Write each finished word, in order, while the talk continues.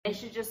I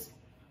should just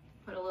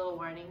put a little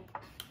warning.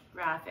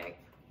 Graphic.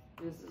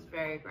 This is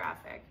very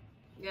graphic.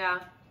 Yeah.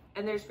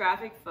 And there's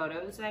graphic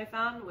photos I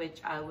found, which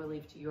I will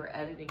leave to your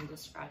editing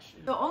discretion.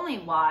 So only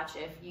watch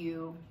if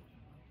you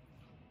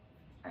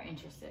are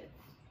interested.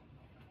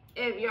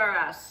 If you're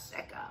a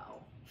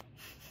sicko.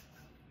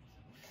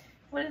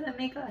 What does that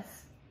make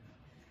us?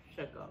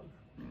 Sicko.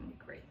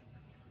 Great.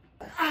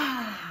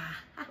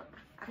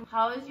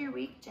 How was your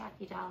week,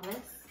 Jackie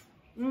Dallas?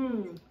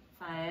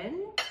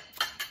 Fun.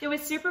 It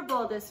was Super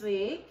Bowl this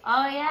week.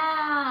 Oh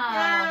yeah.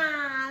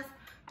 Yes.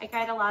 I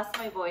kind of lost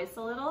my voice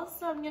a little,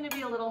 so I'm gonna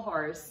be a little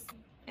hoarse.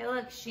 Hey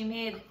look, she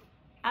made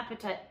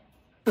appetite.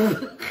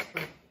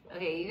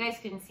 Okay, you guys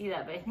couldn't see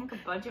that, but I think a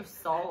bunch of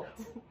salt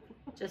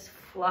just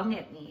flung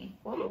at me.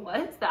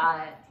 What's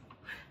that?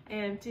 I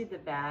emptied the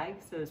bag,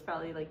 so it's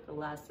probably like the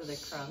last of the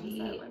crumbs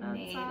that went on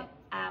made top.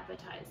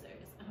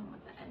 appetizers. I don't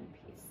want the end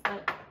piece,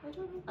 but I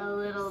don't a know.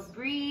 little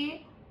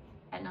brie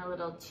and a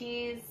little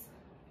cheese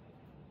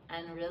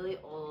and really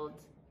old.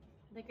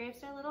 The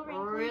grapes are a little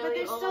wrinkly, Really but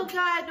they're still old-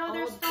 good. No,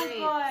 they're old still grapes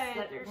good.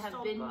 that They're have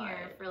still been good.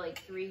 here for like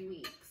 3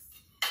 weeks.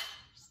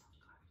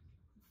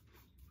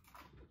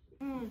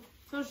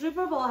 So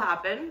Super Bowl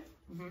happened.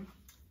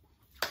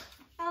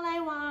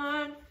 LA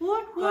won.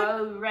 What?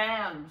 Go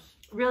Rams.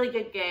 Really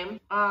good game.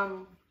 I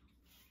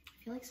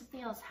feel like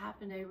something else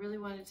happened I really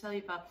wanted to tell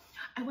you about.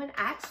 I went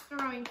axe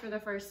throwing for the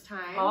first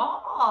time.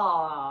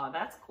 Oh,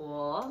 that's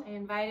cool. I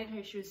invited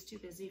her. She was too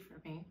busy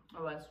for me.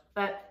 It was.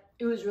 But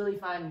it was really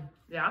fun.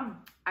 Yeah.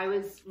 I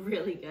was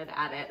really good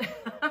at it.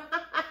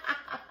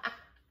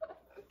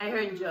 I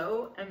heard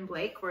Joe and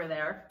Blake were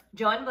there.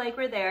 Joe and Blake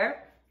were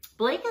there.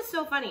 Blake is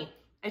so funny.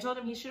 I told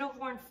him he should have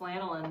worn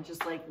flannel and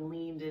just like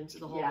leaned into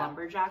the whole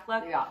lumberjack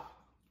look. Yeah.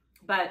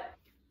 But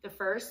the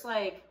first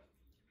like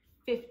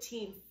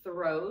 15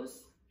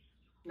 throws,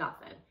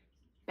 nothing.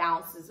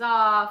 Bounces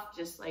off,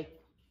 just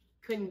like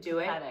couldn't do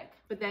it. Pathetic.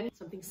 But then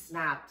something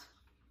snapped.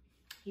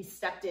 He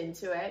stepped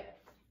into it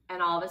and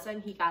all of a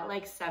sudden he got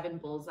like 7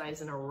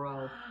 bullseyes in a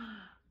row.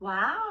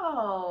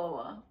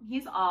 Wow.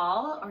 He's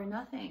all or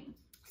nothing.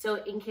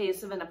 So in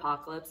case of an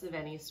apocalypse of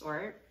any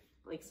sort,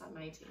 Blake's on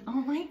my team. Oh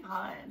my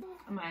God.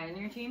 Am I on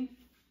your team?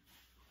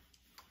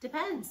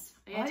 Depends.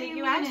 I What gotta do take you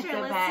you mean extra.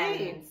 it Let's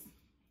see. depends?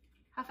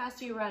 How fast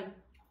do you run?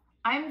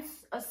 I'm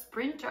a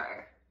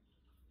sprinter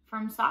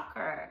from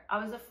soccer.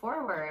 I was a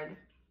forward.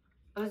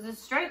 I was a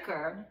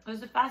striker. I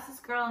was the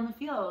fastest girl on the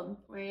field.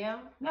 Were you?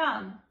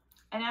 Yeah.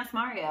 And ask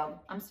Mario.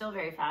 I'm still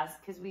very fast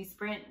because we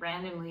sprint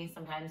randomly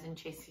sometimes and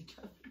chase each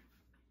other.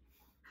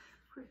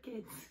 We're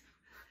kids.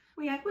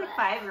 We act like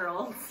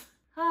 5-year-olds.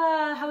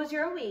 How was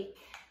your week?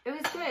 It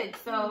was good.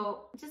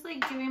 So just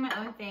like doing my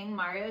own thing.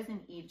 Mario's in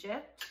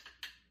Egypt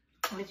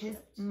with his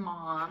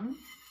mom.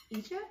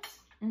 Egypt?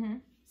 Mm-hmm.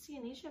 What's he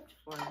in Egypt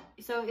for?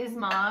 So his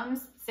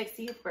mom's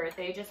 60th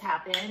birthday just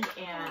happened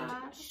and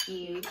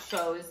she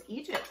chose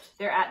Egypt.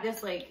 They're at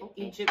this like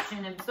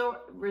Egyptian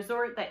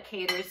resort that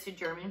caters to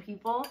German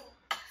people.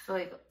 So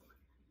like,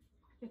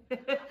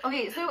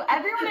 okay, so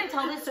everyone I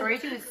tell this story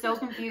to is so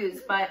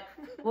confused, but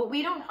what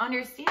we don't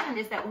understand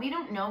is that we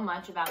don't know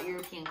much about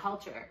European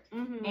culture.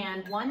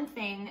 And one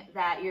thing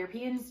that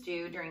Europeans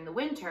do during the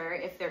winter,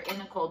 if they're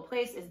in a cold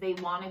place, is they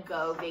want to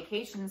go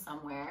vacation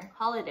somewhere.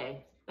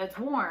 Holiday. That's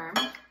warm.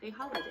 They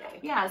holiday.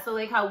 Yeah, so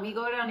like how we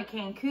go down to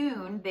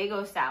Cancun, they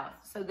go south.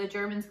 So the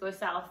Germans go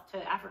south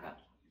to Africa.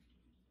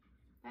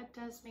 That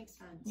does make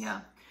sense. Yeah.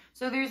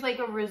 So there's like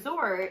a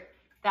resort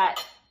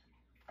that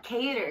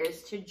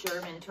caters to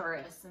German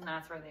tourists, and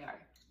that's where they are.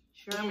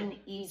 German. In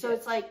Egypt. So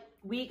it's like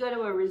we go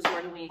to a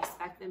resort and we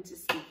expect them to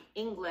speak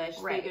English.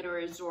 Right. They go to a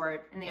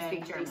resort And they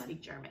speak German. They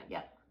speak German.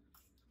 Yeah.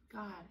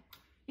 God.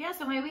 Yeah,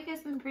 so my week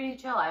has been pretty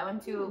chill. I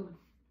went to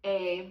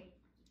a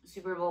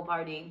Super Bowl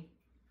party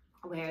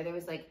where there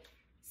was like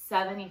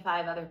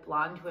 75 other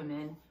blonde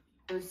women.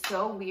 It was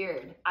so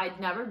weird. I'd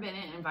never been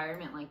in an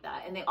environment like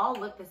that. And they all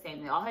looked the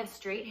same. They all had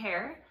straight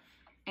hair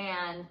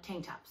and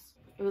tank tops.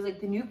 It was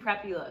like the new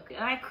preppy look.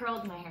 And I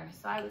curled my hair,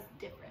 so I was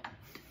different.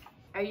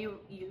 Are you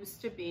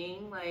used to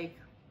being like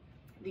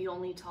the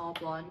only tall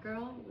blonde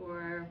girl,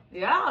 or?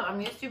 Yeah, I'm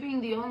used to being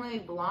the only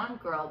blonde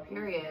girl,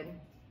 period,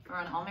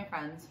 around all my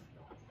friends.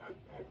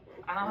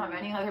 I don't have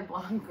any other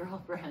blonde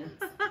girl friends.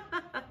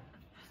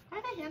 I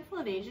have a handful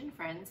of Asian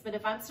friends, but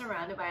if I'm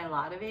surrounded by a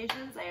lot of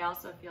Asians, I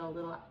also feel a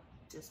little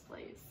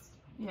displaced.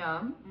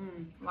 Yeah?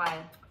 Why?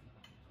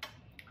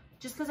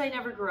 Just because I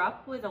never grew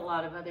up with a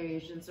lot of other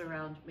Asians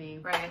around me.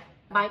 Right.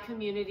 My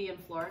community in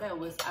Florida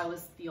I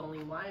was the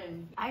only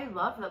one. I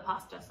love the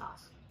pasta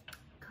sauce.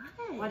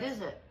 Good. What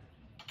is it?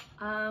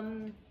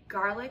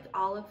 Garlic,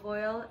 olive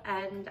oil,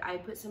 and I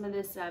put some of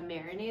this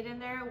marinade in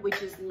there,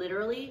 which is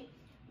literally,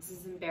 this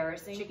is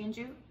embarrassing. Chicken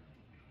jus?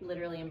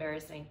 Literally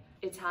embarrassing.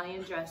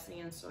 Italian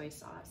dressing and soy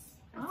sauce.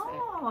 That's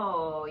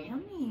Oh,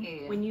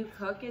 yummy. When you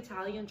cook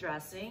Italian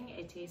dressing,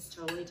 it tastes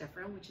totally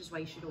different, which is why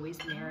you should always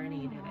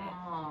marinate in it.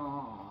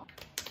 Oh.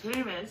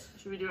 Anyways,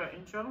 should we do our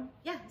intro?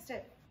 Yeah, let's do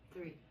it.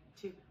 3,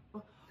 2,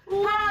 1.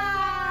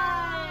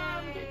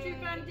 Welcome to True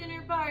Crime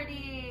Dinner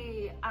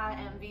Party. I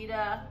am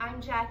Vita.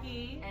 I'm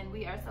Jackie. And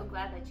we are so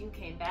glad that you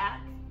came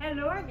back.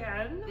 Hello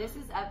again. This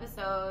is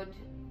episode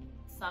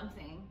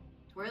something.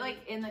 We're like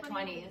in the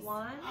 20s.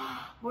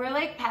 We're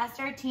like past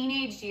our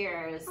teenage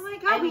years. Oh my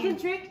god, we can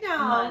drink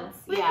now. Months.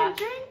 We Yeah. can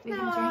drink We now.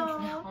 can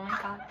drink now. Oh my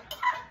god.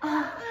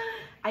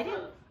 I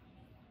didn't.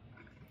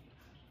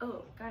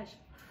 Oh gosh.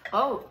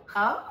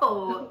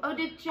 Oh,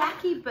 did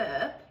Jackie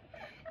burp?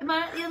 Am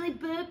I not the only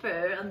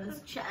burper on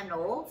this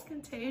channel? It's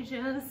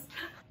contagious.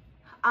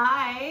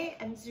 I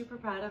am super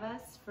proud of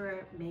us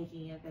for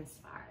making it this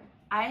far.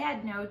 I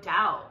had no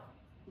doubt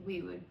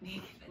we would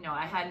make it. No,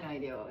 I had no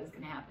idea what was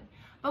going to happen.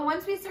 But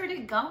once we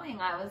started going,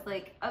 I was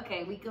like,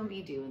 okay, we can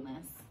be doing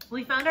this.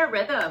 We found our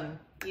rhythm,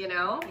 you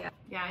know?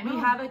 Yeah, I know. We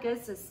have a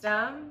good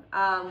system.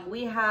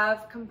 We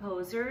have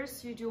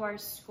composers who do our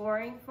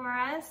scoring for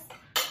us.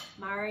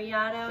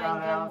 Mariano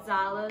and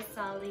Gonzalo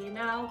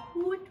Salino.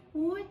 Hoot,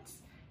 hoot.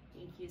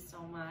 Thank you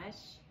so much.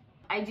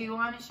 I do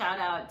want to shout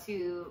out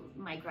to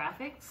my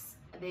graphics.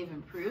 They've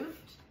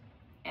improved.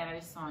 And I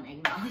just want to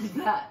acknowledge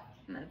that.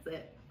 And that's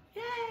it.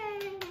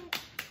 Yay!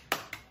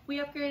 We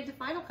upgraded to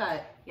Final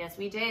Cut. Yes,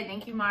 we did.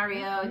 Thank you,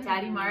 Mario.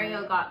 Daddy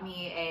Mario got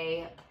me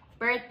a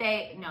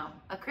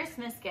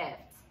Christmas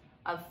gift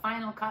of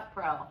Final Cut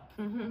Pro.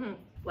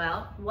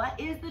 Well, what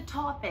is the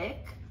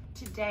topic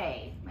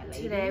today, my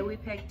lady? Today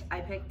I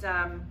picked,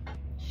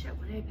 shit,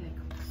 what did I pick?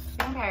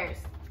 Vampires.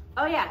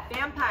 Oh yeah,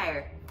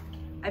 vampire.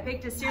 I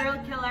picked a serial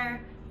killer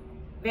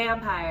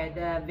vampire,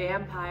 the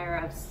Vampire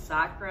of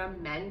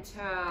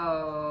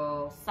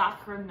Sacramento.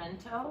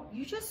 Sacramento?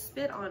 You just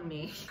spit on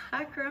me.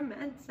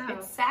 Sacramento.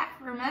 It's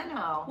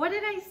Sacramento. What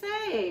did I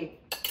say?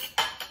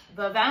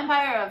 The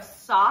Vampire of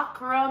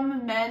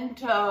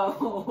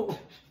Sacramento.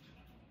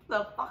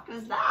 The fuck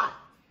is that?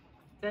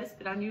 Did I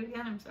spit on you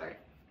again? I'm sorry.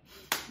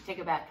 Take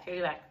it back. Take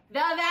it back. The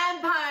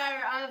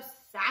Vampire of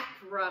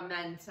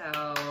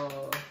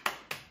Sacramento.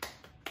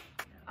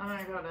 Oh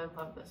my god, I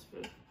love this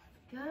food.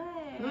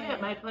 Good. Look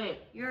at my plate.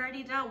 You're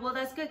already done. Well,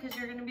 that's good because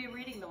you're going to be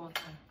reading the whole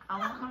time. I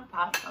want my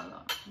pasta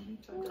though.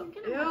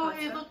 Ew,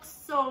 It looks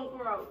so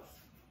gross.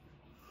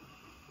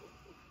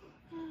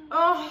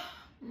 Oh,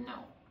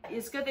 no.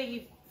 It's good that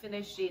you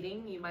finished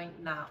eating. You might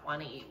not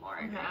want to eat more.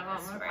 Okay, I want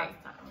That's more right.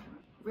 pasta.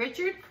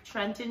 Richard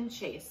Trenton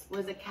Chase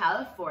was a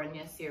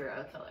California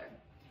serial killer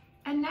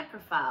and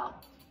necrophile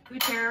who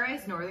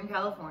terrorized Northern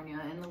California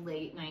in the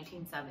late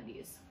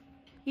 1970s.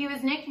 He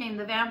was nicknamed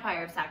the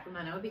Vampire of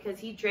Sacramento because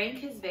he drank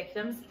his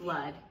victims'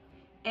 blood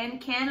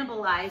and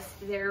cannibalized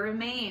their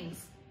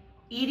remains,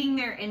 eating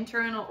their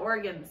internal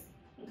organs.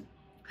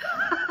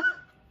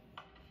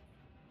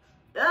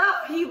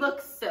 Oh, he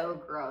looks so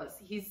gross.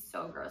 He's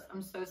so gross.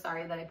 I'm so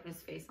sorry that I put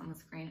his face on the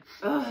screen.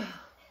 Ugh.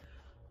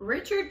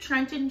 Richard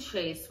Trenton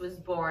Chase was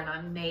born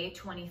on May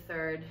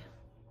 23rd.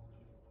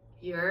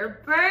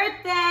 Your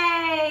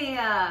birthday!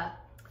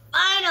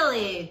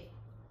 Finally!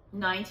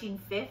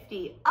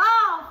 1950.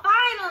 Oh,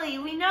 finally!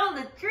 We know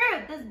the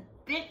truth. This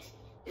bitch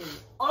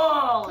is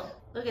old.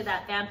 Look at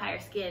that vampire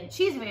skin.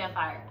 She's a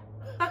vampire.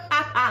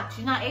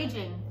 She's not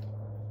aging.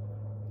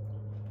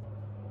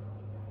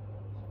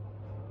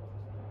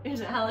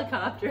 There's a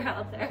helicopter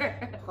out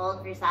there.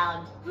 Hold for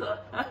sound.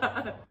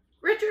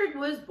 Richard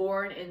was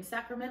born in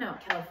Sacramento,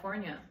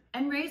 California,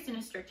 and raised in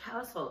a strict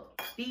household,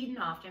 beaten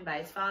often by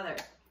his father.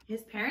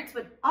 His parents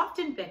would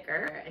often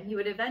bicker, and he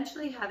would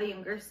eventually have a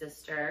younger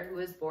sister who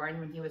was born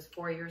when he was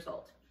 4 years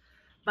old.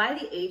 By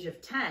the age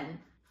of 10,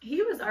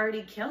 he was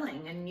already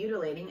killing and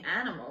mutilating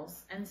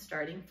animals and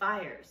starting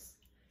fires.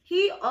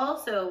 He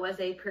also was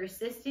a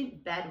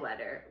persistent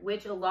bedwetter,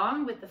 which,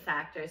 along with the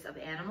factors of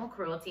animal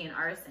cruelty and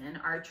arson,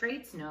 are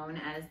traits known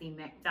as the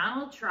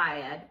McDonald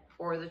Triad,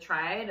 or the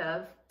Triad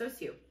of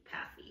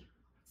Sociopathy.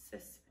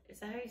 Is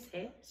that how you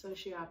say it?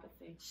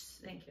 Sociopathy.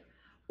 Thank you.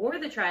 Or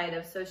the Triad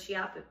of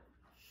Sociopathy.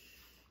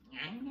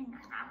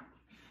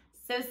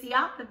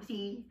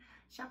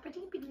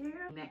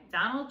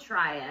 McDonald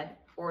Triad,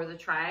 or the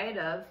Triad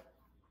of,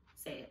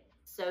 say it,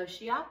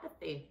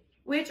 Sociopathy.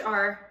 which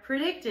are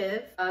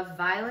predictive of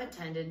violent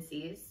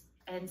tendencies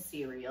and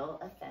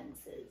serial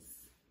offenses.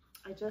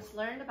 I just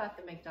learned about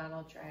the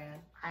McDonald Triad.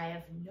 I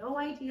have no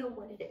idea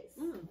what it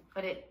is,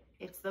 but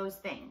it's those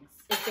things.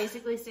 It's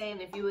basically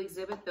saying if you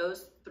exhibit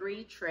those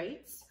 3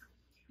 traits,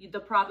 the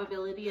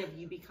probability of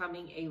you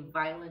becoming a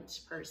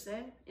violent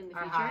person in the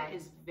future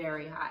is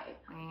very high.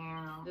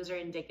 Wow. Those are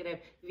indicative.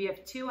 If you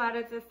have 2 out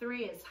of the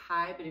 3, it's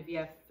high, but if you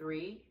have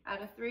 3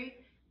 out of 3,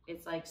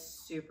 it's like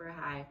super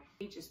high.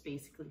 It's just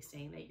basically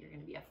saying that you're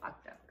going to be a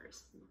fucked up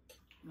person.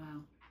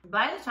 Wow.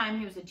 By the time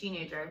he was a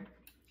teenager,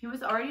 he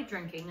was already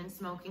drinking and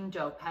smoking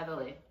dope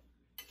heavily.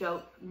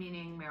 Dope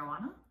meaning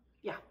marijuana?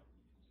 Yeah.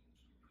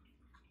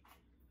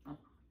 Oh.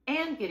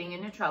 And getting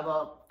into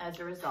trouble as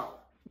a result.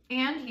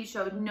 And he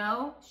showed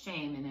no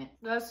shame in it.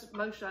 That's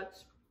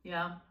mugshots.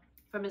 Yeah.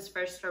 From his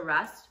first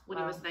arrest when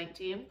he was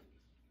 19.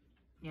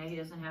 Yeah, he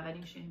doesn't have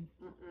any shame.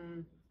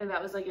 And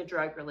that was like a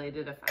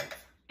drug-related offense.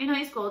 In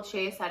high school,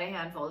 Chase had a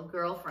handful of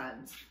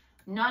girlfriends,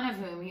 none of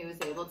whom he was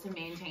able to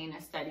maintain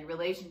a steady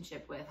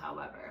relationship with,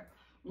 however.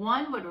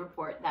 One would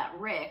report that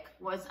Rick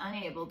was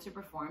unable to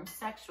perform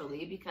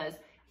sexually because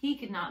he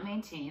could not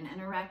maintain an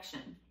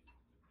erection.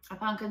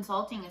 Upon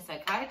consulting a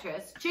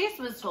psychiatrist, Chase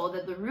was told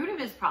that the root of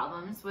his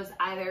problems was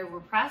either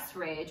repressed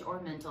rage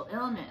or mental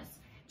illness.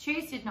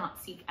 Chase did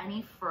not seek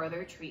any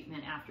further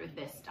treatment after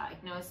this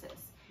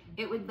diagnosis.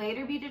 It would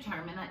later be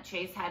determined that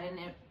Chase had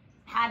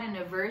an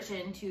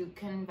aversion to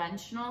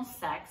conventional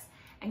sex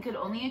and could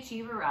only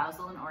achieve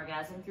arousal and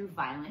orgasm through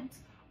violent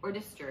or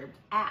disturbed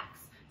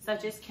acts,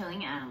 such as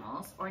killing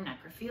animals or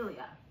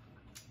necrophilia.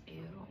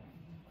 Ew.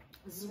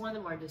 This is one of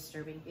the more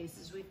disturbing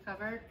cases we've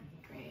covered.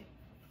 Great.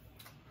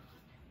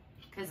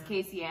 Because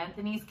Casey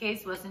Anthony's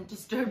case wasn't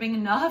disturbing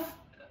enough?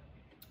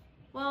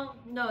 Well,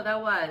 no,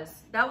 that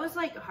was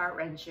like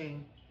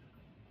heart-wrenching.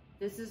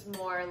 This is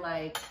more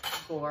like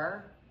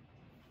gore.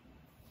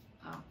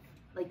 Oh.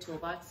 Like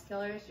Toolbox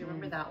Killers, you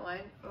remember that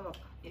one? Oh,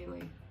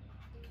 ew.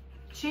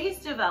 Chase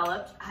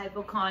developed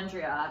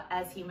hypochondria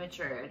as he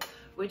matured,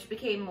 which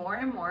became more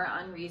and more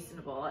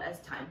unreasonable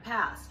as time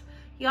passed.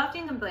 He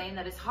often complained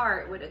that his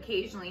heart would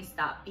occasionally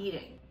stop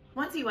beating.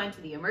 Once he went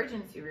to the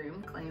emergency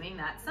room claiming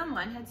that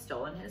someone had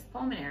stolen his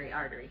pulmonary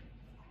artery.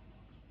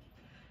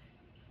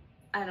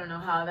 I don't know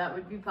how that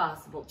would be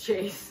possible,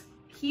 Chase.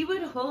 He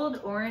would hold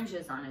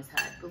oranges on his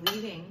head,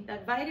 believing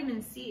that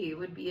vitamin C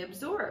would be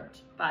absorbed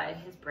by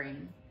his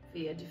brain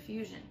via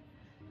diffusion.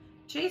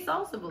 Chase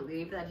also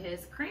believed that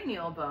his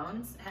cranial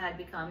bones had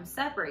become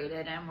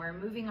separated and were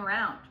moving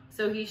around.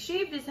 So he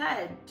shaved his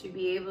head to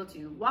be able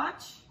to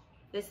watch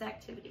this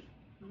activity.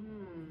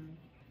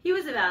 He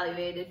was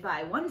evaluated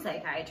by one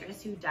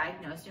psychiatrist who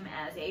diagnosed him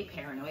as a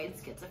paranoid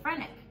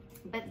schizophrenic,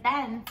 but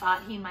then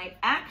thought he might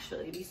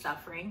actually be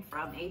suffering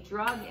from a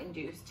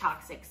drug-induced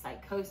toxic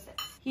psychosis.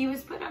 He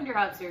was put under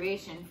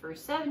observation for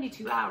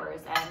 72 hours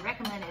and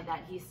recommended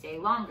that he stay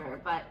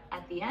longer, but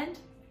at the end,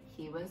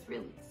 he was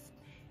released.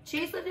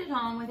 Chase lived at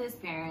home with his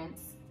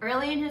parents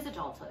early in his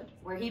adulthood,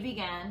 where he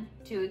began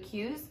to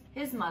accuse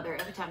his mother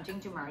of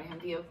attempting to murder him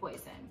via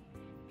poison.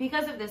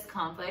 Because of this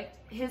conflict,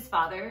 his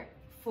father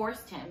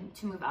forced him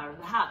to move out of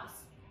the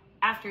house.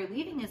 After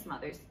leaving his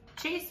mother's,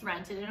 Chase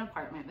rented an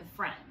apartment with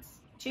friends.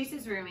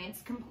 Chase's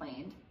roommates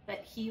complained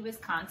that he was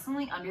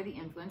constantly under the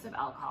influence of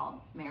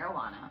alcohol,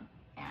 marijuana,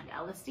 and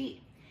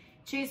LSD.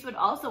 Chase would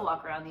also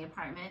walk around the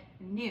apartment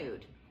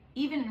nude,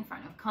 even in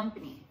front of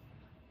company.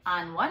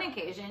 On one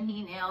occasion,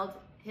 he nailed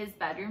his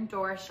bedroom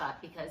door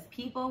shut because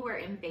people were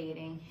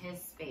invading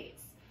his space.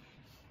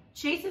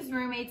 Chase's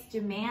roommates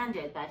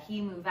demanded that he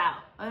move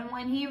out, and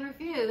when he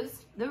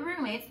refused, the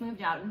roommates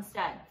moved out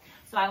instead.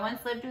 So I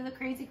once lived with a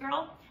crazy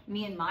girl.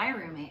 Me and my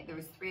roommate, there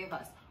was 3 of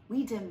us,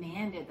 we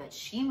demanded that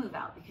she move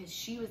out because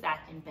she was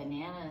acting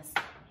bananas.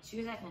 She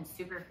was acting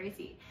super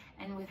crazy.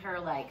 And with her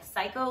like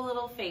psycho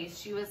little face,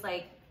 she was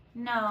like,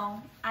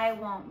 no, I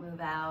won't move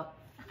out.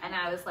 And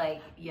I was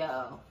like,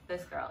 yo,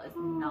 this girl is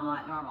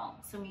not normal.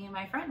 So me and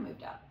my friend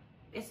moved out.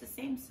 It's the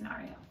same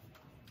scenario.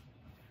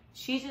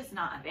 She's just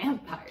not a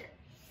vampire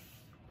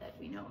that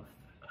we know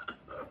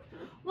of.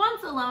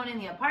 Once alone in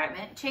the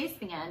apartment, Chase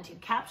began to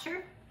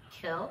capture,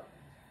 kill,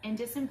 and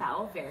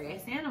disembowel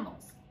various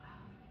animals,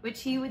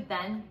 which he would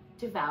then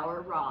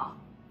devour raw,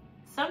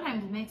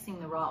 sometimes mixing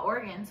the raw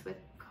organs with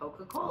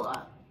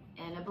Coca-Cola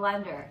in a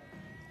blender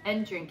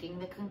and drinking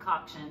the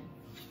concoction.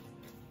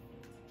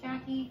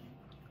 Jackie,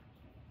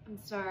 I'm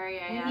sorry,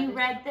 when you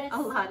read this, a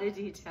lot of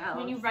details.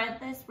 When you read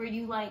this, were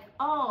you like,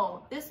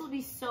 oh, this will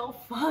be so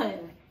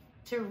fun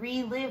to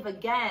relive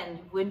again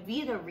when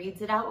Vita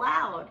reads it out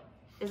loud?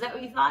 Is that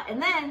what you thought?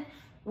 And then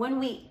when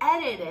we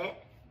edit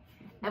it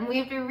and we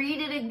have to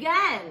read it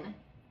again,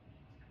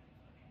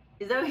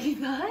 is that what you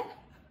thought?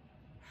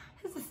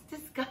 This is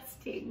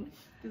disgusting.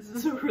 This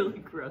is a really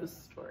gross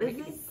story.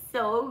 This is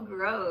so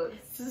gross.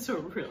 This is a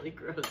really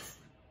gross.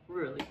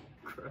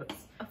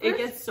 It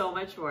gets so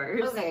much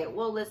worse. Okay,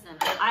 well listen,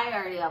 I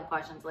already have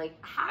questions. Like,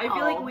 how? I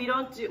feel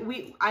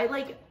like I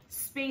like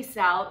space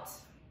out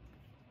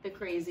the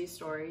crazy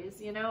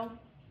stories, you know?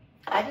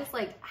 I just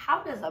like,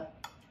 how does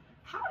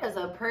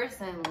a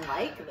person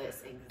like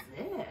this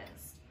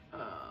exist?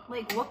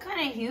 Like, what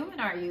kind of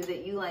human are you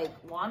that you like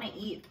want to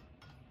eat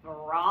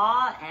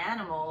raw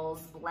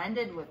animals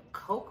blended with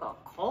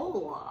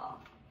Coca-Cola?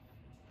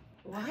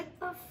 What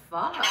the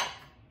fuck?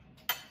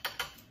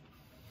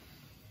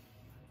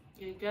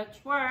 It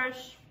gets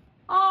worse.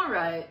 All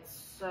right,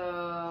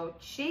 so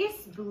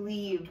Chase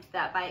believed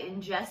that by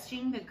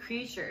ingesting the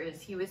creatures,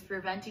 he was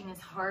preventing his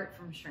heart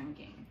from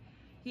shrinking.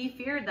 He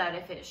feared that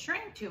if it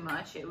shrank too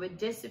much, it would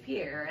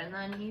disappear and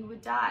then he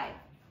would die.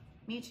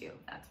 Me too,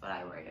 that's what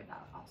I worried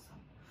about also.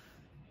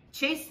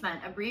 Chase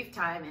spent a brief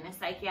time in a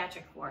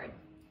psychiatric ward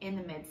in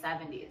the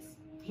mid-70s.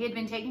 He had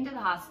been taken to the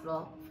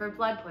hospital for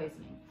blood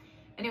poisoning,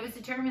 and it was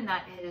determined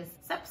that his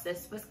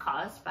sepsis was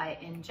caused by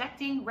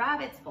injecting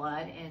rabbit's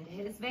blood into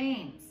his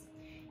veins.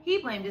 He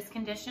blamed his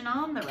condition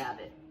on the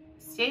rabbit,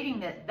 stating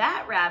that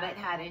that rabbit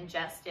had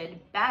ingested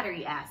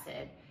battery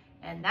acid,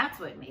 and that's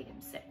what made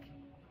him sick.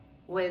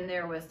 When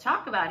there was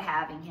talk about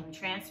having him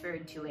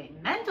transferred to a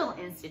mental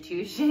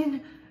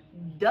institution,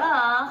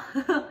 duh,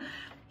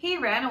 he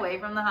ran away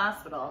from the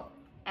hospital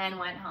and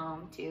went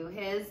home to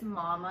his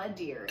mama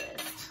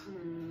dearest.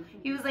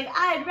 He was like,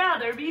 I'd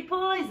rather be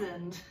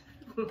poisoned.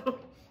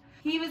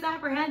 He was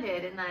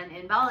apprehended and then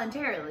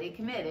involuntarily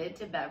committed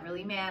to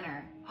Beverly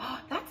Manor.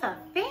 That's a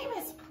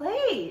famous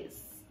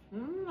place.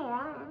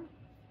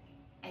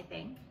 I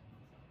think.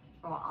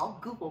 Well, I'll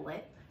Google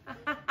it.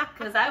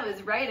 Because I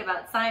was right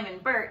about Simon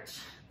Birch.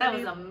 That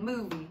was a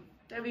movie.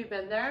 Have you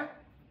been there?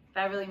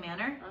 Beverly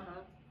Manor?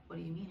 What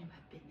do you mean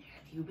I've been there?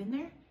 Have you been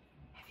there?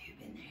 Have you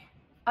been there?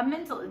 A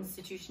mental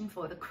institution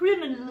for the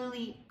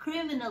criminally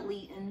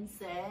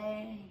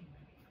insane.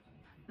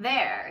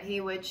 There,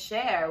 he would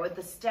share with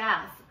the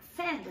staff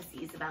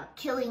fantasies about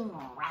killing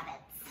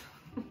rabbits.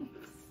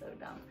 So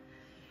dumb.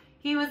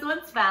 He was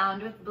once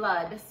found with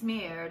blood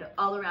smeared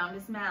all around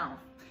his mouth,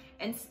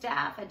 and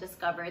staff had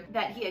discovered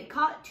that he had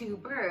caught 2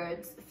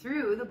 birds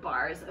through the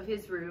bars of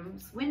his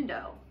room's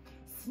window,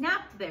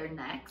 snapped their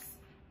necks,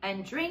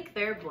 and drank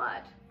their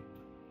blood.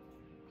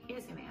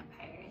 Here's a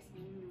vampire, isn't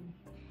he?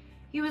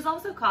 He was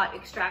also caught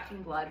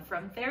extracting blood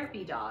from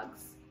therapy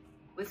dogs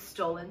with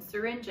stolen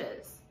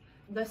syringes.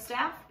 The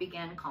staff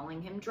began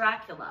calling him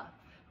Dracula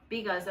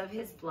because of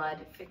his blood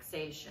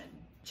fixation.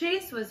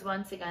 Chase was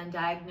once again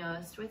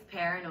diagnosed with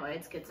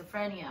paranoid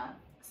schizophrenia,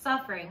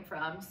 suffering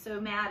from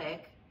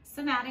somatic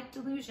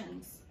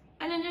delusions.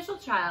 An initial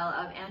trial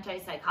of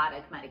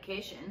antipsychotic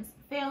medications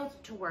failed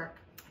to work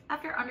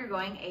after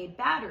undergoing a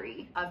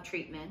battery of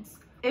treatments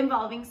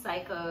involving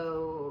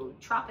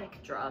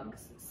psychotropic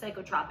drugs.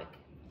 Psychotropic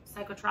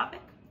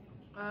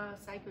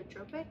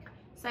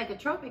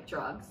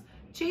drugs.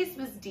 Chase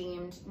was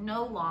deemed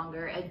no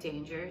longer a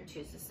danger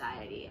to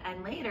society,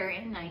 and later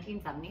in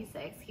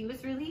 1976, he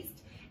was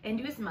released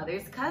into his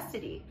mother's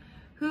custody,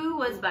 who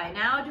was by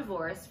now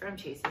divorced from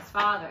Chase's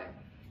father.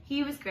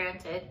 He was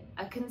granted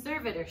a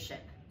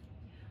conservatorship,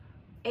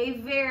 a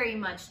very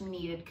much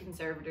needed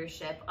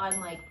conservatorship,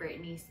 unlike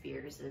Britney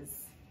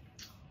Spears's.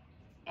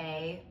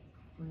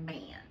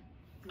 Amen.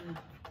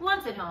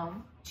 Once at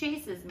home,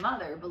 Chase's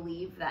mother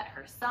believed that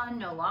her son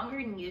no longer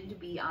needed to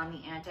be on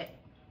the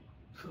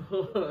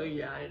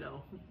Yeah, I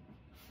know.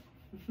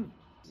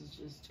 It's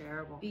just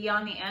terrible.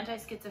 Beyond the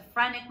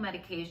anti-schizophrenic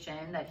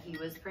medication that he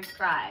was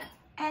prescribed.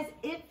 As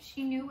if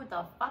she knew what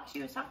the fuck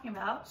she was talking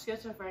about.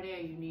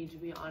 Schizophrenia, you need to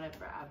be on it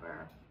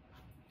forever.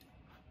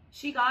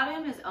 She got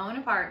him his own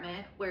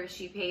apartment where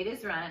she paid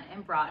his rent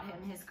and brought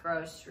him his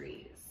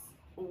groceries.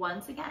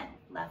 Once again,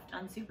 left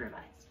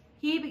unsupervised.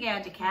 He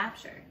began to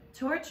capture,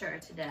 torture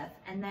to death,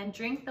 and then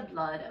drink the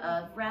blood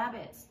of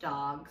rabbits,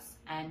 dogs,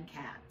 and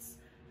cats.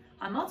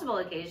 On multiple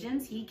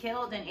occasions, he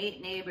killed and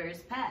ate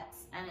neighbors'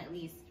 pets, and at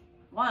least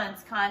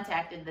once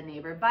contacted the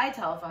neighbor by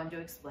telephone to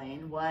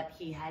explain what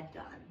he had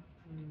done.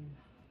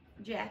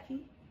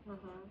 Jackie,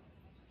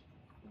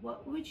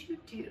 what would you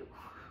do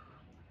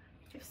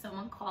if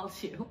someone called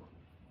you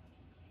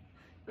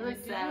and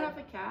like, do you have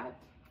a cat?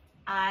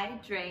 I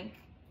drank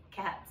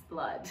cat's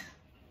blood?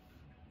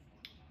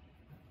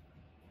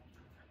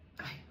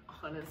 I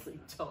honestly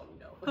don't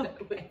know what I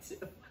would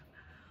do.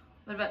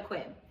 What about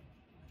Quinn?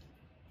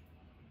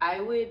 I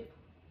would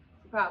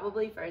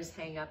probably first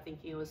hang up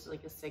thinking it was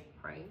like a sick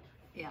prank.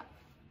 Yeah.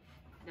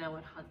 And I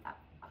would hunt that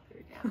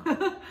fucker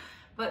down.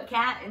 But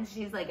Kat, and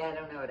she's like, I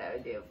don't know what I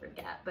would do for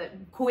Kat. But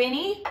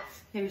Quinny,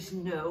 there's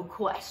no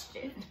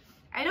question.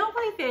 I don't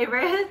play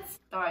favorites.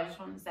 Oh, I just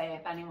want to say,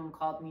 if anyone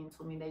called me and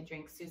told me they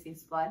drink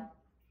Susie's blood,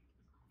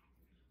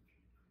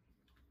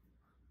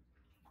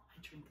 I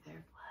drink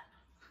their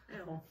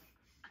blood. Ew.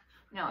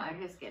 No, I'm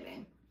just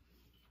kidding.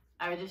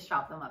 I would just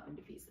chop them up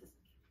into pieces.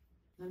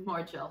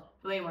 More chill,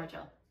 way more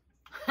chill.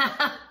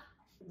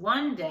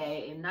 One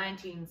day in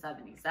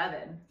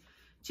 1977,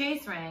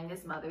 Chase rang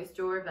his mother's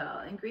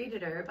doorbell and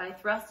greeted her by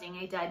thrusting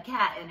a dead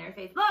cat in her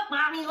face. Look,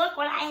 Mommy, look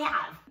what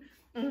I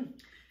have.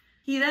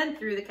 He then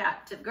threw the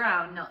cat to the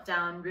ground, knelt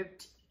down,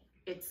 ripped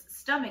its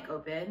stomach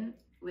open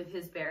with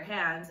his bare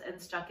hands,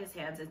 and stuck his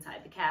hands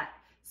inside the cat,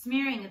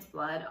 smearing its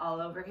blood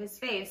all over his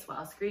face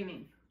while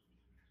screaming.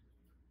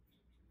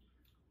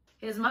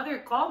 His mother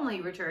calmly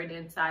returned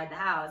inside the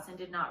house and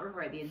did not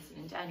report the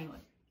incident to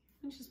anyone.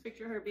 I just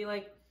picture her be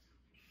like,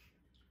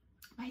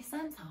 my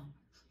son's home.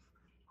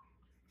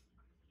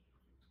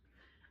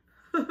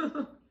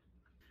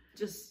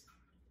 Just,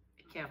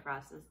 I can't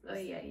process this. Oh,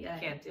 yeah. I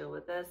can't deal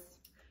with this.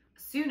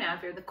 Soon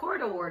after, the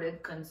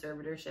court-awarded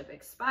conservatorship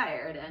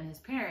expired and his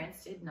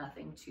parents did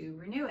nothing to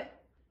renew it.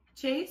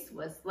 Chase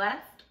was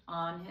left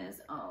on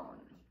his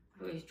own.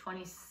 He was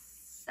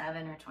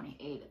 27 or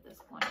 28 at this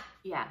point.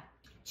 Yeah.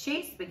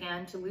 Chase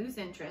began to lose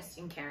interest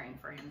in caring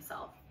for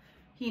himself.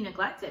 He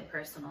neglected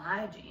personal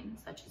hygiene,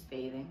 such as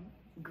bathing,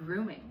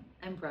 grooming,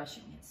 and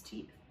brushing his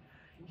teeth.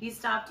 He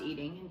stopped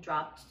eating and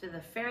dropped to the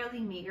fairly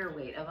meager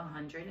weight of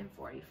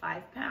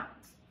 145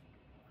 pounds.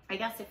 I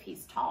guess if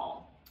he's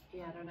tall.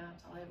 Yeah, I don't know.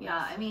 That's all I was.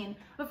 Yeah, I mean.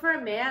 But for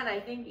a man, I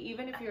think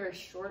even if you're a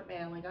short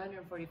man, like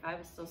 145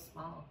 is still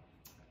small.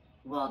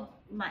 Well,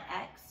 my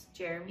ex,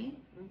 Jeremy,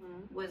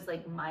 was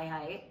like my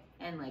height.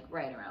 and like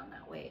right around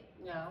that weight.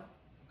 Yeah.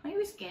 He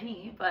was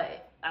skinny,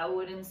 but I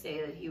wouldn't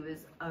say that he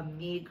was a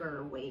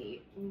meager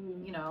weight,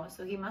 you know?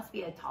 So he must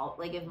be a tall,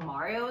 like if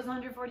Mario was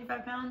under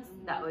 45 pounds,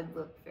 that would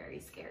look very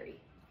scary.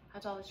 How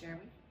tall is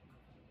Jeremy?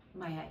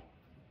 My height.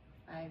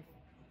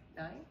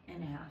 5'9"?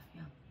 And a half,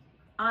 yeah.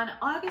 On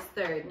August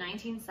 3rd,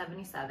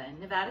 1977,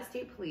 Nevada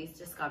State Police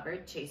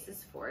discovered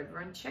Chase's Ford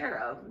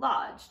Ranchero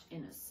lodged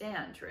in a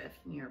sand drift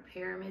near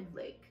Pyramid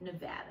Lake,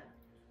 Nevada.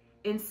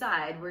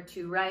 Inside were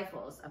 2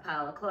 rifles, a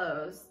pile of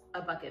clothes,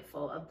 a bucket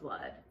full of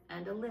blood,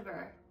 and a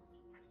liver.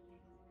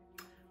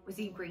 Was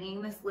he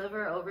bringing this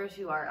liver over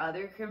to our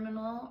other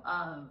criminal?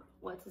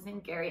 What's his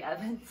name? Gary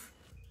Evans?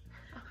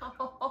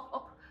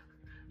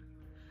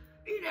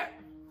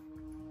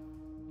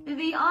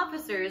 The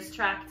officers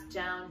tracked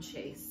down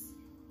Chase,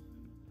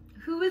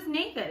 who was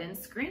naked and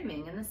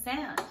screaming in the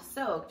sand,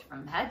 soaked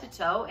from head to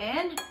toe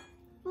in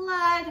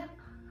blood.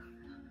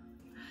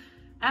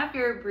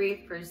 After a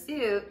brief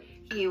pursuit,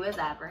 he was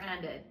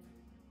apprehended.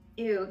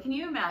 Ew, can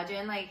you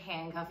imagine like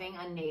handcuffing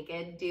a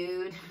naked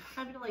dude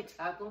Trying to like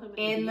tackle him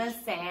in the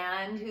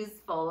sand who's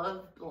full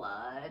of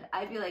blood?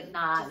 I'd be like,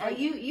 nah, no, like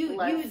you do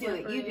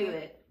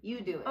it.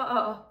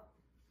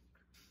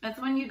 That's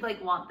when you'd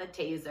like want the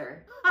taser.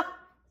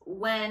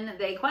 When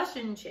they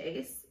questioned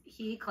Chase,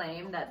 he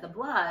claimed that the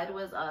blood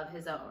was of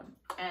his own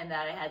and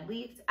that it had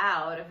leaked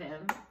out of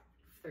him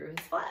through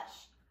his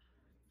flesh.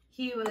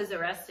 He was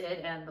arrested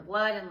and the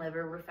blood and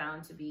liver were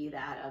found to be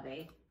that of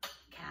a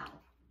cow.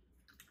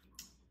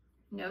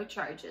 No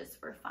charges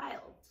were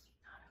filed.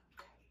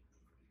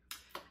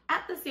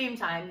 At the same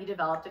time, he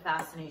developed a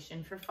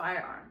fascination for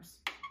firearms,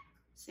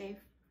 safe,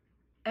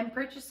 and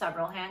purchased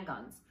several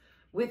handguns,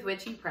 with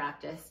which he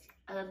practiced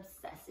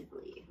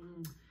obsessively.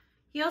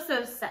 He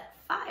also set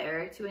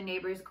fire to a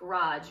neighbor's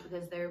garage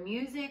because their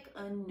music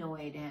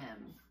annoyed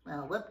him.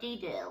 Well,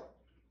 whoop-de-doo.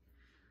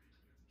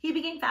 He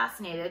became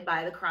fascinated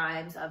by the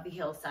crimes of the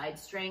Hillside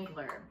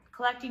Strangler,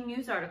 collecting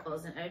news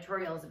articles and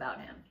editorials about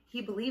him.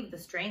 He believed the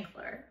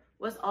Strangler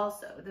was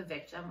also the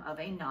victim of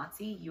a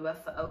Nazi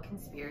UFO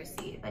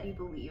conspiracy that he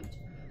believed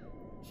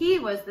he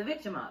was the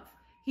victim of.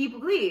 He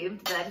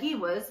believed that he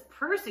was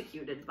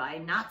persecuted by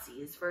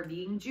Nazis for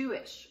being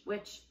Jewish,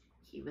 which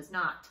he was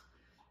not,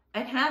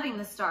 and having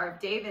the Star of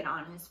David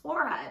on his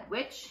forehead,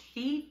 which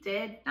he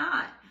did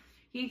not.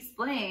 He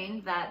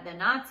explained that the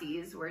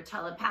Nazis were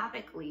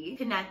telepathically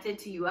connected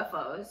to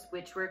UFOs,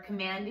 which were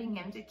commanding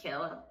him to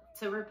kill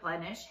to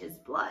replenish his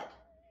blood.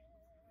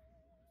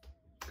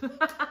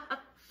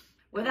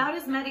 Without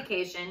his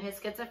medication, his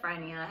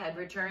schizophrenia had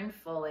returned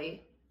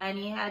fully, and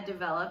he had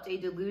developed a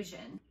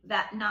delusion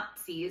that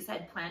Nazis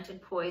had planted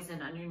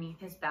poison underneath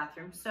his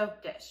bathroom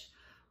soap dish.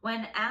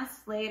 When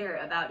asked later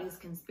about his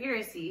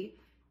conspiracy,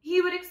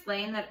 he would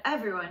explain that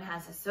everyone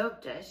has a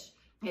soap dish.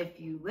 If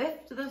you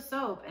lift the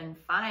soap and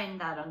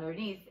find that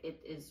underneath it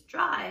is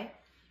dry,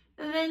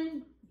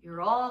 then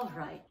you're all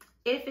right.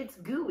 If it's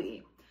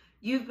gooey,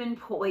 you've been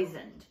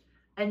poisoned,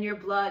 and your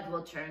blood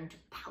will turn to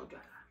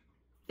powder.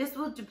 This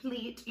will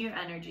deplete your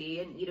energy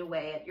and eat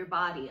away at your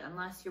body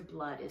unless your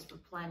blood is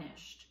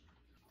replenished.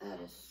 That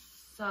is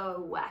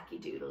so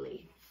wacky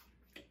doodly.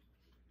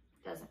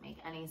 Doesn't make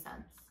any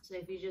sense. So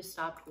if you just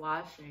stopped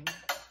washing,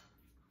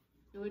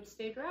 it would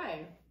stay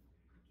dry.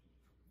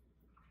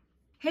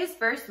 His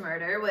first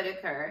murder would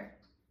occur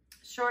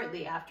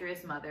shortly after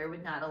his mother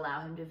would not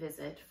allow him to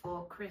visit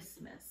for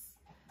Christmas.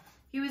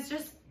 He was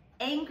just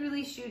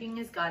angrily shooting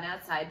his gun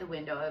outside the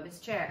window of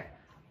his chair.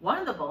 One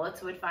of the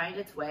bullets would find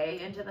its way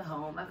into the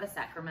home of a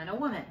Sacramento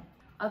woman.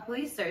 A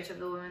police search of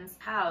the woman's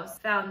house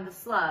found the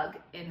slug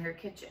in her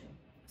kitchen.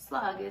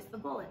 Slug is the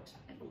bullet,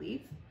 I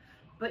believe,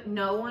 but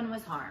no one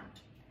was harmed.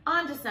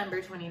 On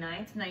December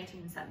 29th,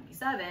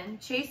 1977,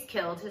 Chase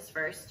killed his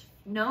first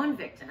known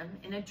victim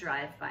in a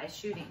drive-by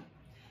shooting.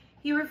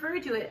 He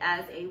referred to it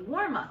as a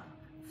warm-up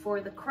for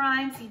the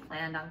crimes he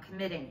planned on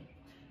committing.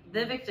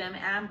 The victim,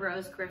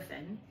 Ambrose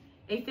Griffin,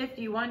 a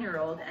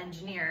 51-year-old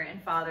engineer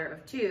and father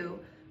of 2,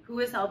 who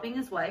was helping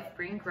his wife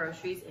bring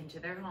groceries into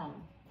their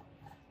home.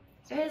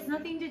 It has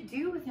nothing to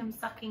do with him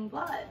sucking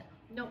blood.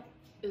 Nope,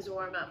 it was a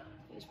warm-up.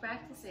 He was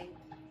practicing.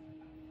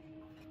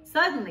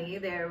 Suddenly,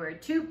 there were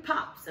 2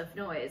 pops of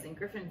noise, and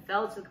Griffin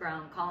fell to the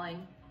ground,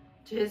 calling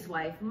to his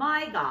wife,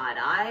 "My God,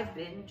 I've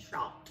been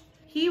shot."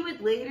 He would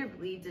later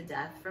bleed to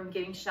death from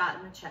getting shot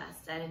in the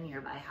chest at a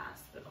nearby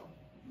hospital.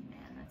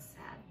 Man, that's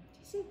sad. Do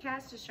you see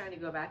Cass just trying to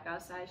go back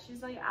outside?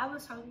 She's like, I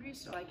was hungry,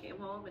 so I came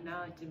home, and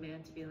now I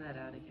demand to be let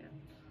out again.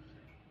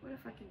 What a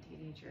fucking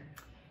teenager.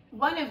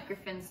 One of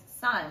Griffin's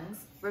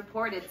sons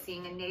reported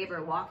seeing a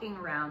neighbor walking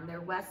around their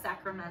West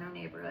Sacramento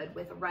neighborhood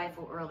with a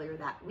rifle earlier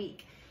that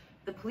week.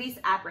 The police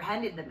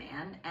apprehended the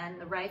man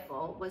and the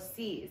rifle was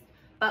seized,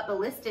 but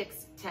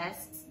ballistics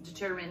tests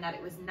determined that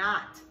it was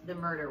not the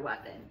murder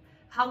weapon.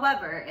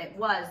 However, it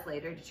was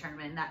later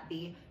determined that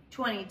the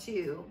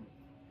 .22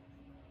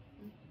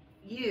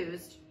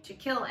 used to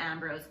kill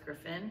Ambrose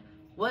Griffin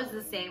was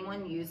the same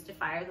one used to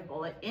fire the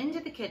bullet into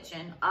the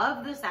kitchen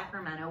of the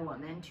Sacramento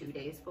woman 2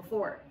 days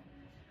before.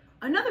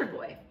 Another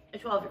boy, a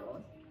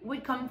 12-year-old,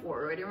 would come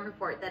forward and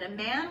report that a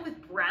man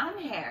with brown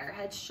hair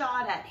had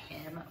shot at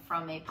him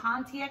from a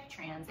Pontiac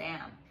Trans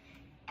Am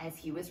as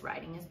he was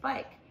riding his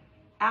bike.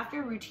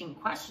 After routine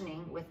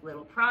questioning with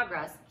little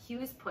progress, he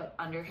was put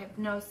under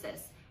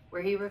hypnosis,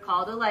 where he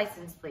recalled a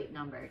license plate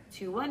number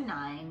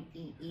 219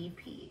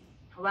 EEP.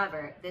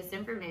 However, this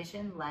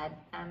information led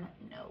them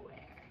nowhere.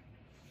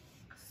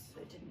 So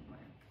it didn't work.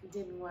 It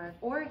didn't work.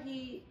 Or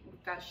he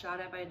got shot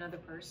at by another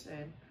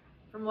person.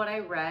 From what I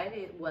read,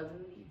 it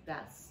wasn't the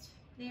best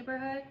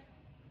neighborhood.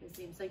 It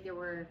seems like there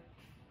were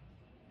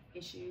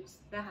issues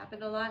that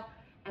happened a lot.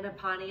 And a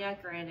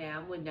Pontiac Grand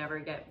Am would never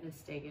get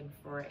mistaken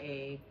for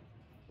a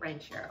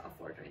Ranchero, a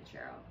Ford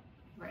Ranchero.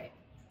 Right.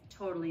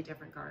 Totally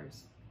different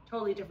cars.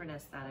 Totally different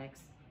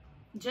aesthetics.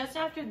 Just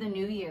after the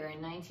new year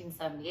in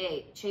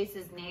 1978,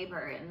 Chase's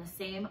neighbor in the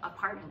same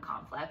apartment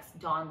complex,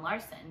 Dawn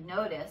Larson,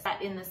 noticed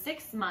that in the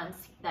 6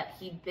 months that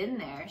he'd been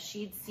there,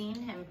 she'd seen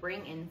him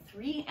bring in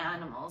 3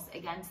 animals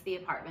against the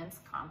apartment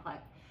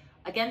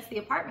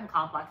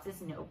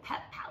complex's no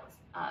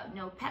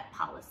pet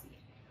policy.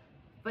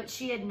 But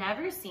she had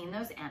never seen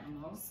those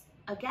animals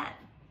again.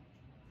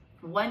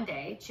 One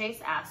day,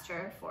 Chase asked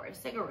her for a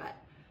cigarette,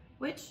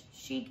 which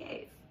she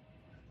gave.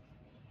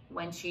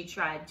 When she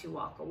tried to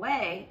walk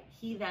away,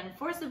 he then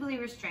forcibly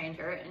restrained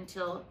her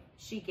until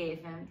she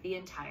gave him the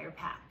entire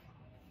pack.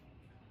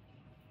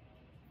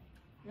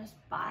 Just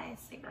buy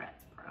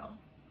cigarettes, bro.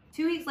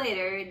 2 weeks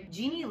later,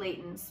 Jeannie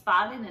Layton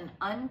spotted an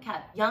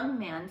unkept young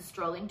man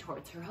strolling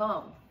towards her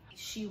home.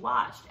 She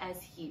watched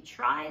as he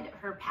tried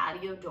her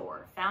patio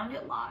door, found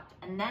it locked,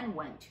 and then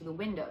went to the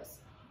windows,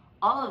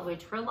 all of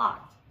which were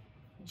locked.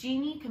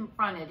 Jeannie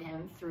confronted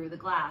him through the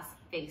glass,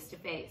 face to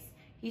face.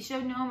 He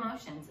showed no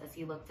emotions as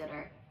he looked at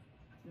her,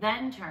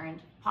 then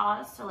turned,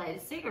 paused to light a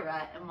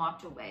cigarette, and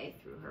walked away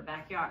through her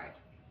backyard.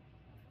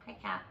 Hey,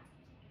 cat.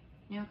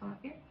 You want to come up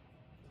here?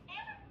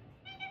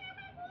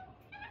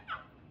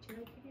 Do you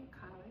like your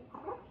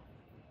collar?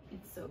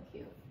 It's so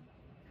cute.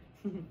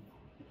 Look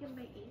at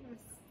my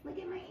anus. Look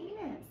at my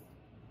anus.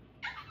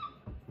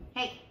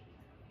 Hey,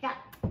 cat.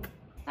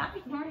 Stop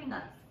ignoring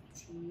us.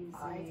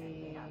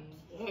 Teasing.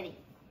 Kitty.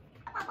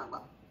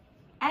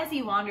 As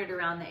he wandered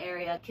around the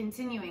area,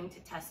 continuing to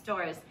test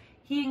doors,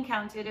 he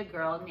encountered a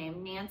girl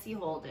named Nancy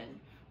Holden,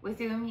 with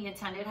whom he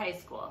attended high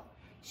school.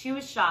 She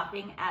was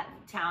shopping at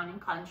the Town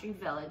and Country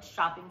Village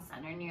shopping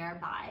center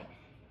nearby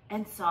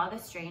and saw the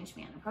strange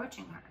man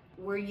approaching her.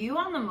 "Were you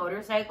on the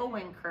motorcycle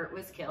when Kurt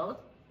was killed?"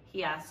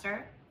 he asked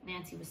her.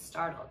 Nancy was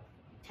startled.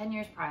 10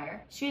 years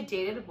prior, she had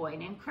dated a boy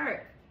named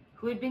Kurt,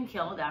 who had been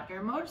killed after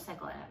a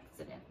motorcycle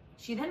accident.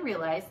 She then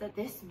realized that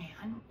this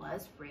man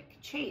was Rick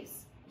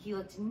Chase. He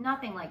looked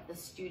nothing like the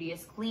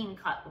studious,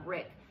 clean-cut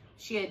Rick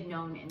she had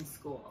known in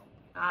school.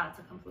 It's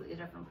a completely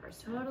different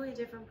person. Totally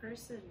different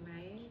person,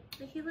 right?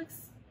 But he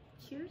looks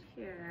cute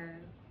here.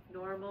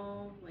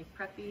 Normal, like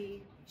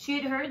preppy. She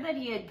had heard that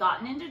he had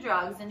gotten into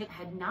drugs and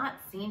had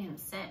not seen him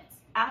since.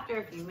 After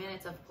a few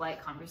minutes of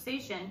polite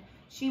conversation,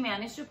 she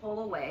managed to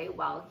pull away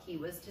while he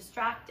was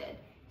distracted.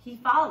 He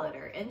followed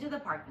her into the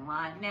parking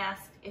lot and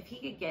asked if he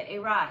could get a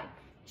ride.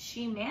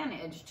 She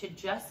managed to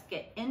just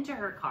get into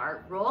her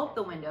car, roll up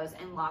the windows,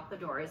 and lock the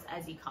doors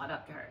as he caught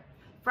up to her.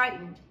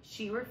 Frightened,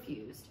 she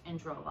refused and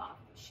drove off.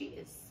 She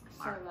is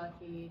smart. So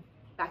lucky.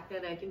 Back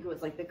then, I think it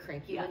was like the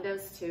cranky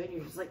windows too, and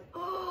you're just like,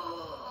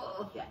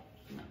 oh. Yeah.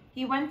 No.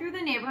 He went through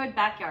the neighborhood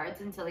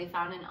backyards until he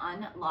found an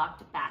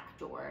unlocked back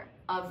door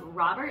of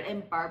Robert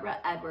and Barbara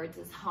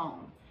Edwards'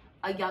 home,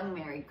 a young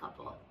married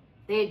couple.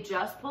 They had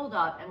just pulled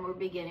up and were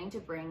beginning to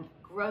bring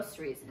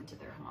groceries into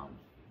their home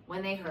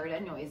when they heard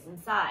a noise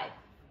inside.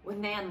 When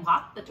they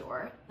unlocked the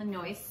door, the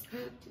noise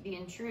spooked the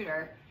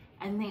intruder,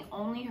 and they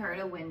only heard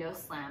a window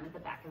slam at the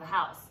back of the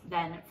house.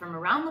 Then, from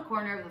around the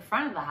corner of the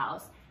front of the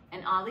house,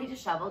 an oddly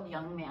disheveled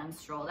young man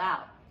strolled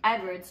out.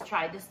 Edwards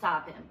tried to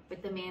stop him,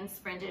 but the man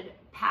sprinted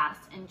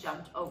past and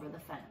jumped over the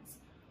fence.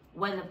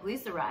 When the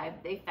police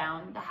arrived, they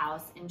found the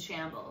house in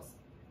shambles.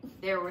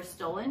 There were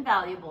stolen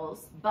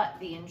valuables, but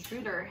the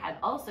intruder had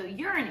also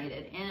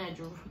urinated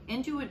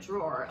into a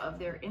drawer of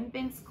their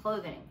infant's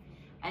clothing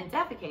and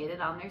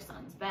defecated on their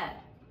son's bed.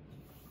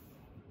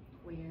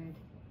 Weird.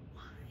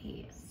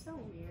 Why? So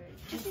weird.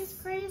 He's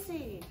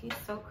crazy. He's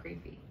so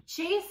creepy.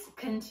 Chase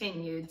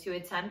continued to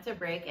attempt to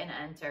break and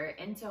enter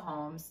into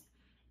homes,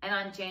 and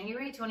on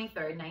January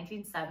 23rd,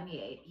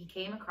 1978, he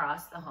came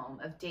across the home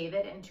of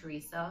David and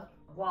Teresa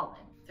Wallen.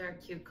 They're a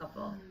cute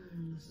couple.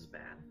 This is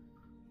bad.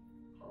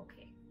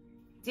 Okay.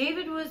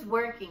 David was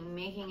working,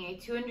 making a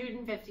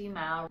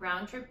 250-mile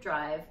round-trip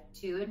drive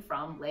to and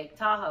from Lake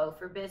Tahoe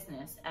for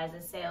business as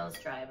a sales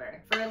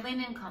driver for a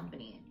linen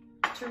company.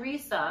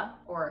 Teresa,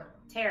 or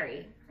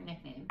Terry, her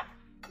nickname,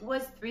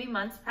 was 3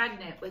 months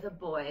pregnant with a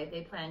boy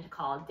they planned to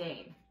call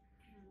Dane.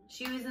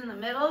 She was in the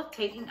middle of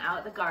taking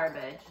out the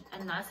garbage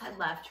and thus had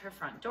left her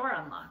front door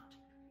unlocked.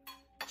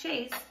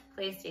 Chase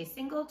placed a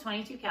single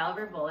 .22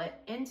 caliber bullet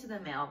into the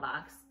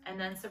mailbox and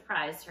then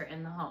surprised her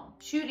in the home,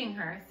 shooting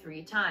her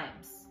 3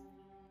 times.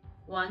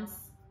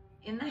 Once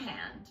in the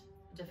hand,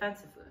 a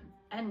defensive wound,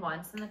 and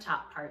once in the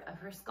top part of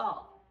her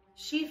skull.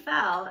 She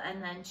fell, and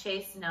then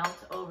Chase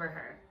knelt over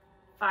her,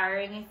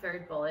 firing a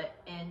third bullet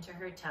into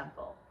her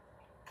temple,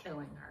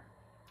 killing her.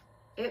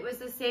 It was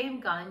the same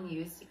gun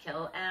used to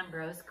kill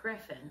Ambrose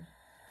Griffin.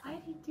 Why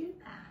did he do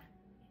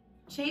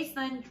that? Chase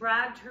then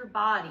dragged her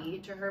body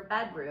to her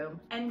bedroom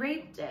and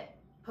raped it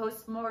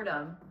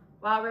post-mortem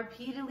while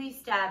repeatedly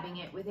stabbing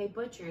it with a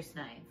butcher's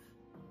knife.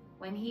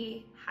 When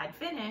he had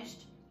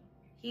finished,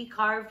 he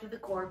carved the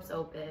corpse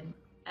open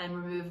and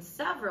removed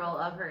several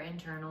of her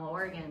internal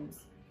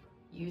organs,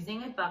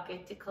 using a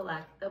bucket to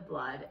collect the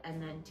blood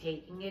and then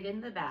taking it in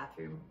the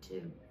bathroom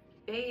to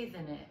bathe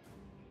in it.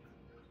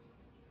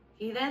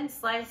 He then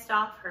sliced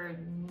off her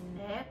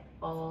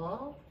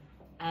nipple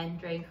and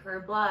drank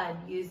her blood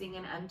using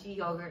an empty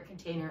yogurt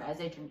container as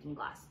a drinking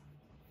glass.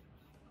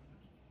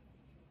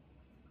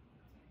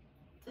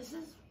 This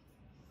is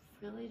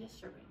really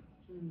disturbing.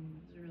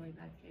 It's a really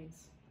bad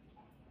case.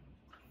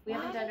 We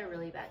haven't done a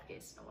really bad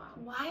case in a while.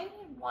 Why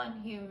would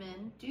one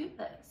human do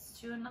this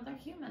to another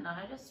human?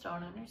 I just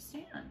don't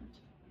understand.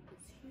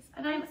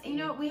 And I'm, you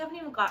know, we haven't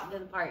even gotten to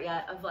the part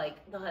yet of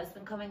like the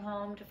husband coming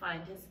home to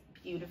find his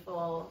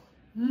beautiful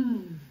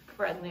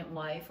pregnant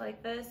wife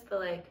like this, but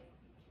like,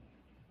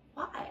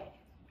 why?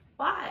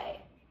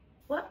 Why?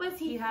 What was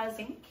he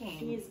thinking?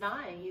 He's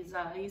not.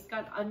 He's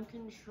got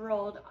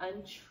uncontrolled,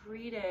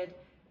 untreated,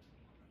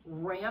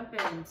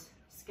 rampant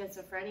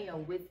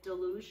schizophrenia with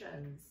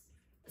delusions.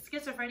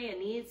 Schizophrenia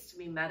needs to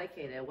be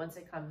medicated once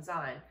it comes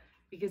on,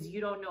 because you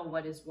don't know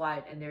what is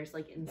what, and there's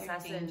like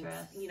incessant,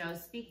 you know,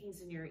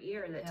 speakings in your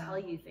ear that tell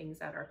you things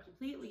that are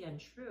completely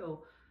untrue.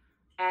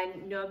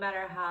 And no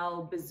matter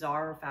how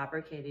bizarre or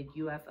fabricated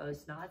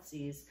UFOs,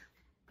 Nazis,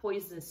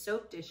 poisonous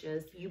soap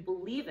dishes, you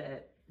believe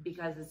it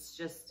because it's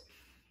just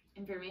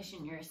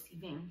information you're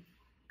receiving.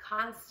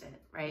 Constant,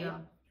 right? Yeah.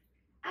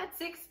 At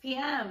 6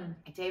 p.m.,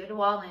 David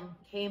Wallen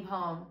came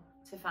home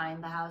to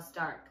find the house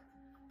dark.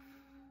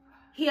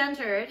 He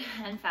entered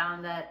and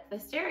found that the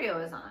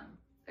stereo was on.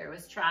 There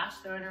was trash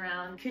thrown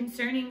around,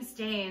 concerning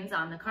stains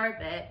on the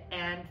carpet,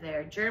 and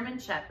their German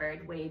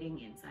Shepherd waiting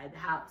inside the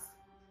house.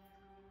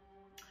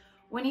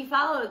 When he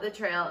followed the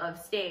trail of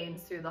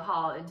stains through the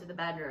hall into the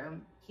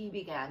bedroom, he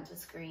began to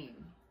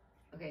scream.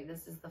 Okay,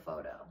 this is the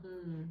photo.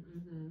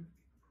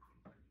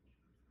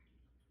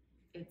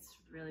 It's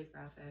really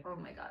graphic. Oh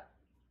my God.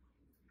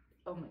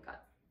 Oh my God.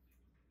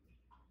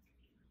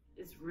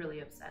 It's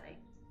really upsetting.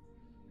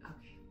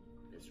 Okay.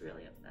 It's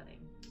really upsetting.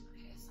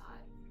 Okay, I saw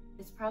it.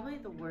 It's probably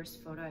the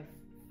worst photo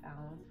I've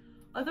found.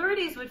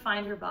 Authorities would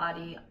find her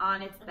body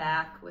on its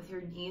back with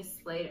her knees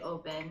splayed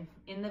open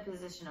in the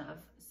position of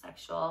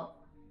sexual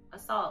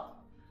assault.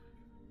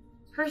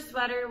 Her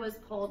sweater was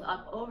pulled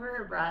up over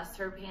her breasts,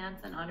 her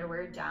pants and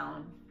underwear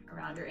down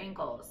around her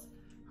ankles.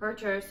 Her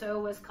torso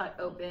was cut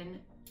open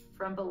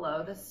from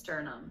below the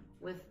sternum,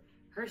 with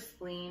her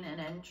spleen and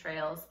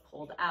entrails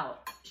pulled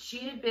out.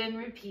 She had been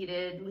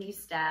repeatedly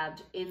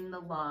stabbed in the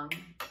lung,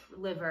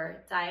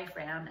 liver,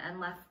 diaphragm,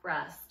 and left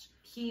breast.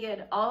 He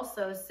had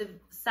also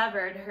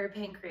severed her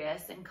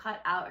pancreas and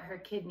cut out her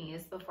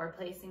kidneys before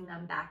placing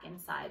them back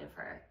inside of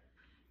her.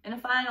 In a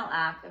final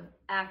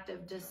act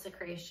of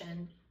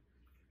desecration,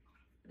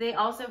 they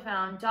also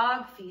found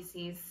dog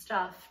feces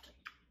stuffed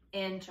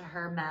into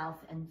her mouth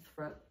and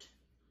throat.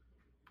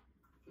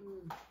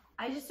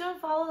 I just don't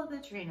follow the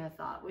train of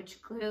thought,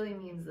 which clearly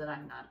means that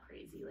I'm not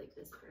crazy like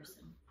this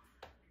person.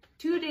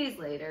 2 days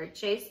later,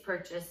 Chase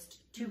purchased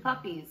 2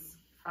 puppies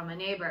from a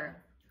neighbor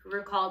who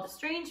recalled a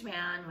strange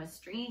man with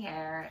stringy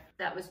hair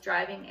that was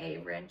driving a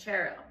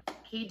ranchero.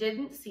 He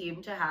didn't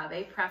seem to have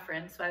a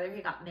preference whether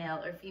he got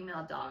male or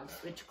female dogs,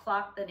 which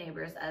clocked the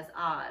neighbors as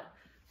odd.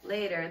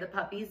 Later, the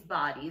puppies'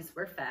 bodies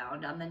were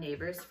found on the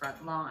neighbor's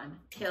front lawn,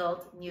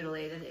 killed,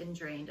 mutilated, and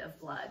drained of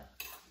blood.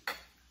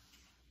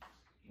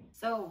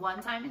 So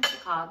one time in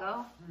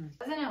Chicago,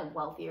 I was in a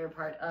wealthier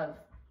part of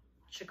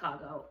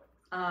Chicago,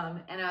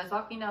 and I was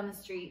walking down the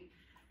street,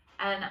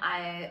 and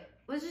I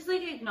was just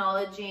like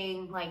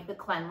acknowledging like the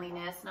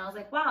cleanliness, and I was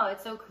like, wow,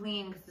 it's so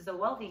clean because it's so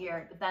wealthy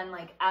here. But then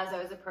like as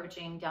I was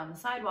approaching down the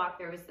sidewalk,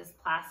 there was this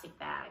plastic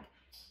bag,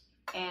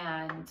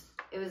 and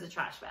it was a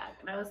trash bag,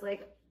 and I was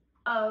like,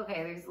 oh,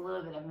 okay, there's a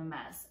little bit of a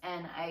mess.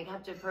 And I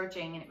kept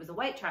approaching, and it was a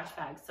white trash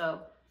bag,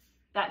 so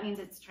that means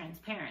it's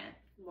transparent.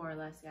 More or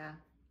less, yeah.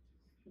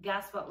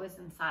 Guess what was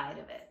inside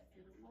of it?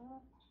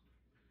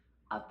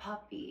 A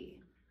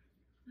puppy.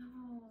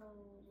 No.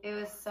 It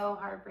was so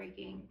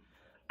heartbreaking.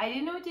 I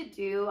didn't know what to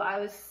do. I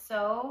was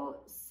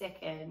so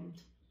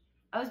sickened.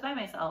 I was by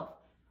myself,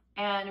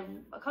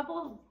 and a couple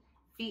of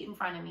feet in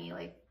front of me,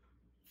 like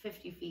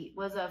 50 feet,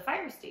 was a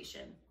fire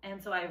station.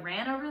 And so I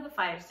ran over to the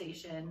fire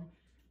station,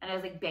 and I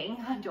was like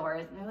banging on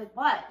doors, and they're like,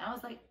 what? And I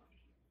was like,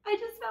 I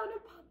just found a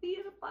puppy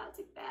in a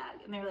plastic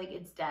bag. And they're like,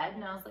 it's dead?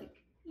 And I was like,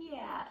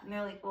 yeah. And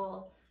they're like,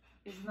 well,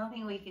 there's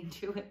nothing we can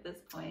do at this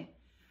point.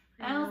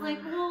 And I was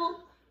like,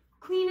 well,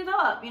 clean it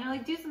up, you know,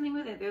 like do something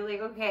with it. They're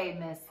like, okay,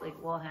 miss, like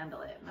we'll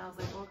handle it. And I was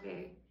like,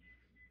 okay.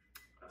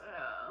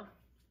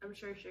 I'm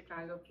sure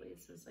Chicago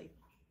police has like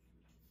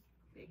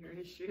bigger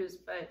issues,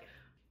 but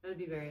I would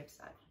be very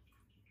upset.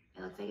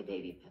 It looks like a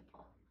baby pit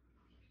bull.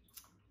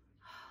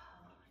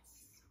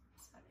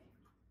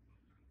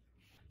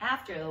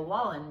 After the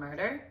Wallen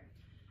murder,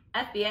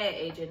 FBI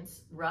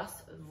agents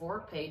Russ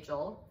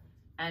Vorpagel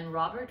and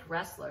Robert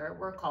Ressler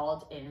were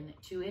called in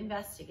to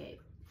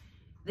investigate.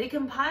 They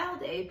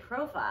compiled a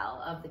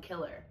profile of the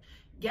killer,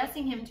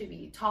 guessing him to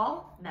be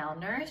tall,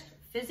 malnourished,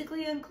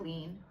 physically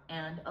unclean,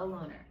 and a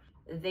loner.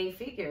 They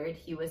figured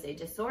he was a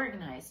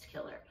disorganized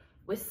killer,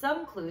 with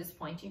some clues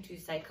pointing to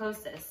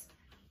psychosis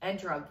and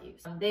drug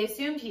use. They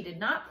assumed he did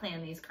not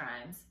plan these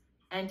crimes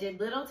and did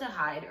little to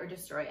hide or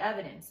destroy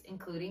evidence,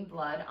 including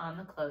blood on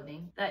the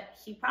clothing that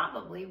he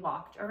probably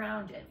walked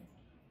around in.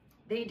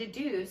 They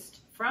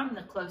deduced from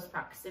the close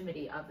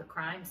proximity of the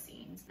crime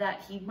scenes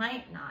that he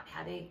might not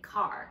have a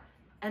car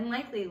and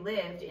likely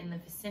lived in the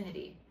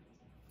vicinity.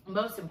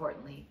 Most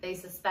importantly, they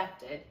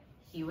suspected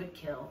he would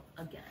kill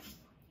again.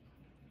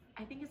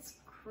 I think it's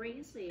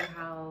crazy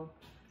how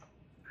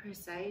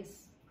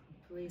precise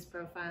police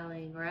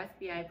profiling or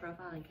FBI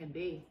profiling can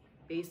be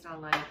based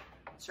on like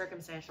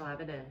circumstantial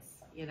evidence,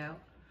 you know?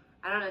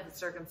 I don't know if it's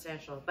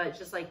circumstantial, but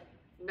just like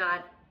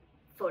not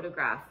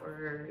photograph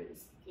or,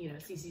 you know,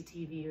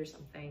 CCTV or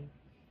something.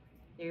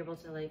 They're able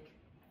to like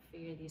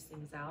figure these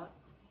things out.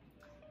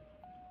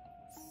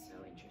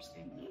 So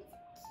interesting.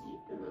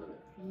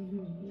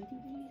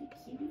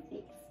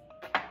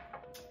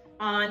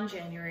 On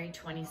January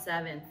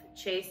 27th,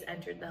 Chase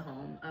entered the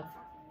home of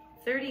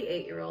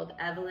 38-year-old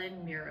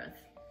Evelyn Muruth,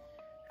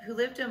 who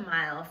lived a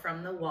mile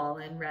from the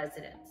Wallen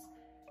residence.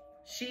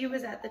 She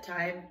was at the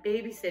time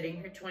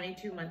babysitting her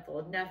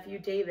 22-month-old nephew,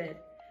 David,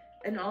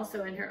 and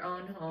also in her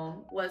own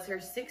home was her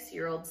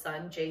 6-year-old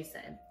son,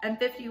 Jason, and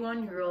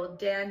 51-year-old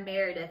Dan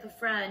Meredith, a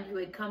friend who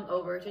had come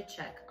over to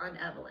check on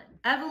Evelyn.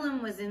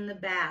 Evelyn was in the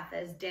bath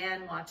as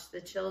Dan watched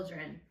the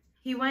children.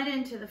 He went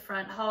into the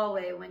front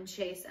hallway when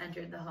Chase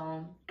entered the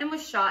home and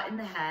was shot in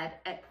the head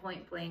at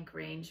point-blank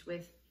range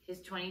with his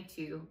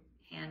 .22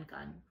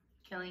 handgun,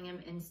 killing him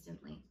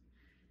instantly.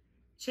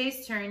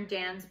 Chase turned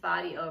Dan's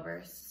body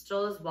over,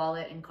 stole his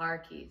wallet and car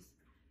keys.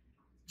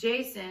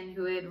 Jason,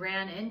 who had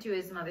ran into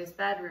his mother's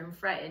bedroom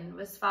frightened,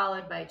 was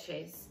followed by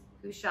Chase,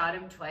 who shot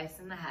him twice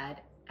in the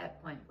head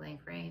at point-blank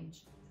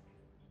range.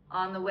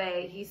 On the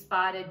way, he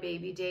spotted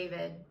baby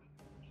David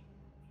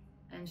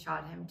and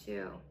shot him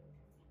too.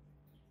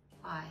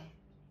 Why?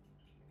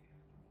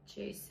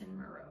 Jason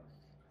Moreau.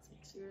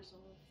 6 years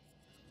old.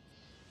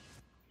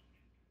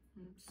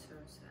 I'm so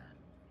sad.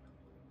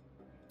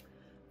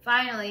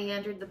 Finally, he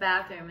entered the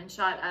bathroom and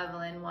shot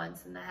Evelyn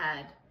once in the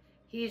head.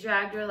 He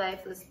dragged her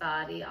lifeless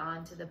body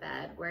onto the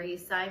bed, where he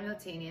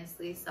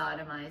simultaneously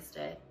sodomized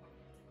it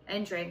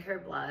and drank her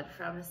blood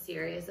from a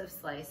series of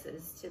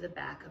slices to the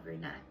back of her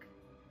neck.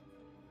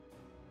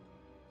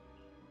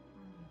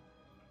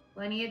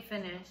 When he had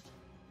finished,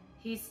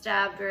 he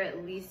stabbed her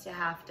at least a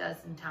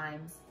half-dozen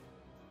times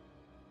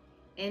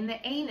in the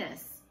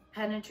anus,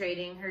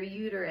 penetrating her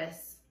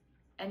uterus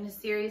and a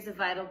series of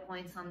vital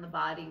points on the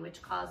body,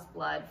 which caused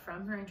blood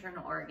from her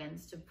internal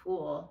organs to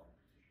pool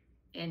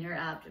in her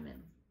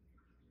abdomen.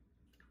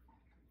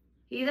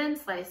 He then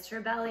sliced her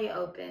belly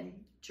open,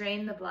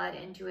 drained the blood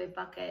into a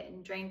bucket,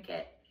 and drank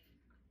it.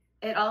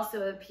 It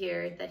also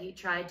appeared that he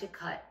tried to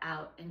cut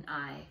out an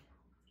eye.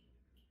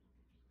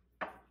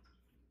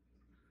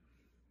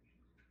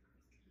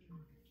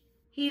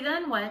 He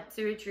then went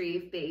to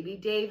retrieve baby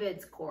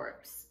David's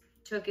corpse,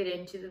 took it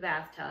into the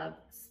bathtub,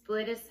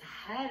 split his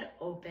head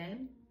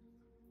open.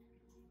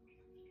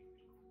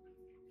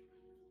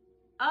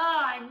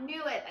 Oh, I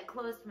knew it. I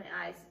closed my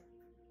eyes.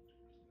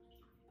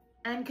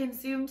 And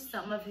consumed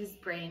some of his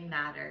brain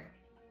matter.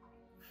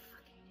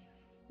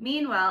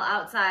 Meanwhile,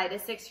 outside, a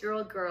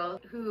 6-year-old girl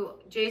who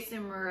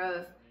Jason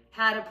Murov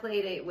had a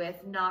play date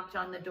with knocked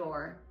on the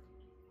door.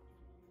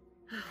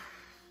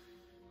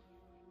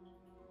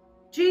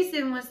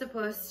 Jason was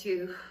supposed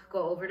to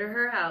go over to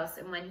her house,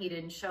 and when he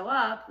didn't show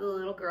up, the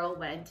little girl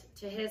went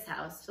to his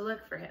house to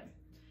look for him.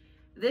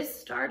 This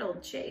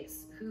startled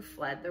Chase, who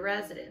fled the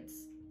residence,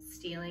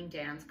 stealing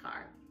Dan's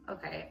car.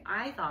 Okay,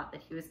 I thought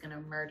that he was going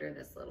to murder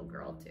this little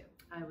girl too.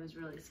 I was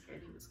really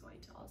scared he was going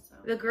to also.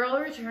 The girl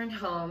returned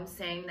home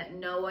saying that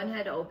no one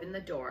had opened the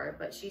door,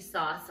 but she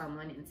saw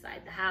someone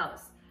inside the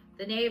house.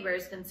 The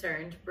neighbors,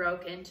 concerned,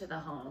 broke into the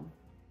home.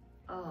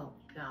 Oh,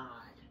 God.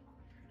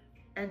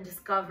 And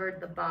discovered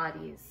the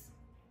bodies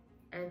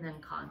and then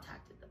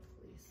contacted the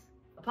police.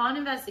 Upon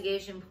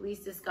investigation, police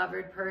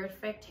discovered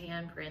perfect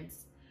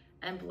handprints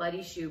and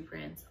bloody shoe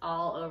prints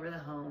all over the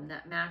home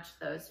that matched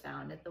those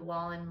found at the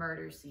Wallen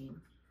murder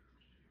scene.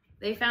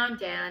 They found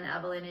Dan,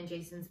 Evelyn, and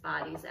Jason's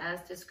bodies as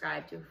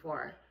described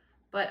before,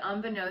 but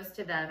unbeknownst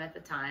to them at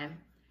the time,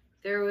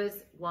 there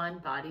was one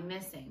body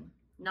missing.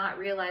 Not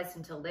realized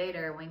until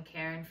later when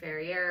Karen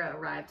Ferriera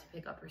arrived to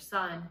pick up her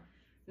son.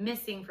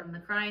 Missing from the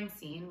crime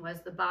scene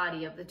was the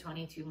body of the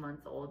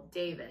 22-month-old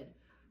David,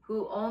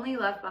 who only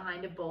left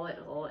behind a bullet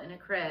hole in a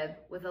crib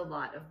with a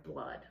lot of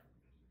blood.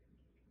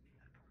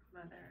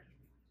 Mother.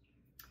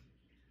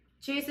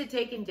 Chase had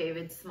taken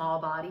David's small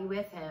body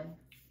with him.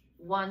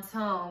 Once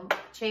home,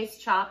 Chase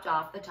chopped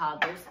off the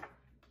toddler's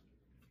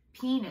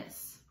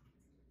penis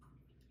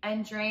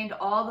and drained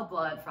all the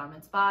blood from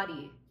its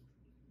body.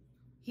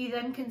 He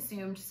then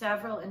consumed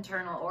several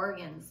internal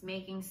organs,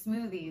 making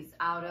smoothies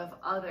out of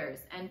others,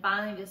 and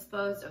finally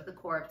disposed of the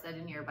corpse at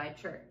a nearby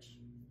church.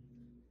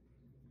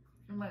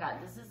 Oh my God,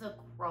 this is a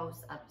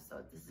gross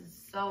episode. This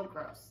is so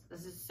gross.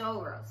 This is so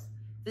gross.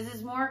 This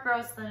is more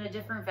gross than a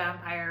different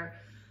vampire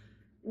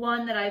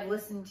one that I've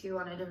listened to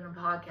on a different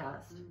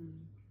podcast.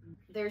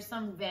 There's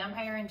some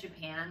vampire in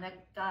Japan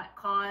that got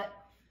caught,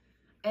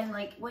 and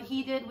like what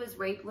he did was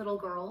rape little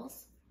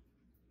girls,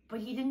 but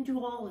he didn't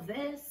do all of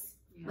this.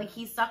 Yeah. Like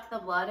he sucked the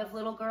blood of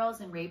little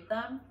girls and raped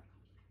them,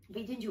 but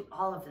he didn't do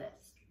all of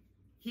this.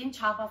 He didn't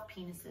chop off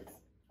penises.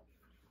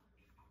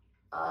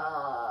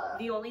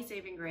 The only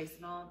saving grace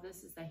in all of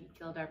this is that he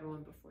killed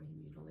everyone before he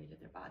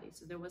mutilated their bodies,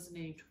 so there wasn't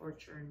any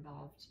torture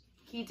involved.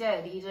 He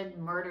did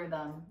murder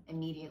them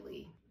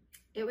immediately.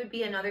 It would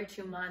be another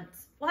 2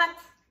 months. What?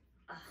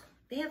 Ugh,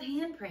 they have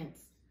handprints.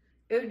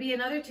 It would be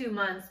another 2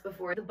 months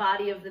before the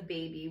body of the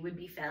baby would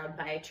be found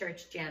by a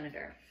church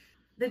janitor.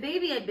 The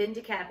baby had been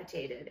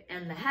decapitated,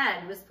 and the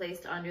head was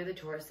placed under the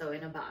torso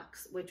in a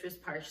box, which was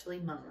partially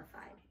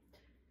mummified.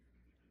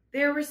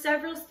 There were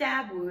several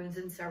stab wounds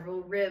and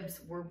several ribs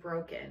were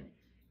broken.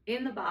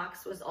 In the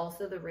box was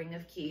also the ring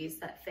of keys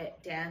that fit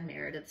Dan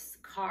Meredith's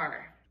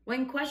car.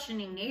 When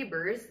questioning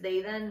neighbors,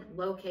 they then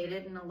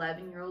located an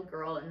 11-year-old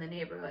girl in the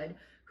neighborhood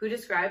who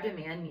described a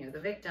man near the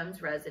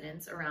victim's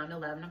residence around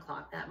 11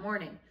 o'clock that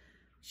morning.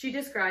 She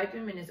described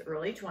him in his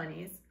early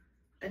 20s,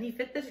 and he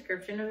fit the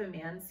description of a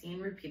man seen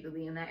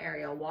repeatedly in that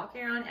area,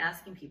 walking around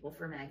asking people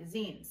for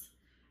magazines.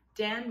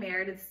 Dan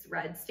Meredith's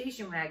red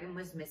station wagon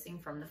was missing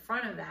from the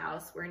front of the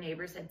house where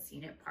neighbors had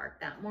seen it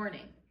parked that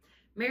morning.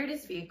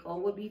 Meredith's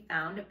vehicle would be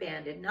found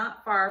abandoned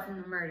not far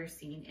from the murder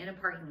scene in a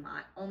parking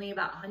lot, only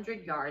about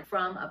 100 yards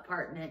from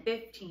apartment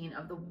 15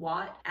 of the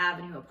Watt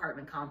Avenue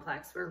apartment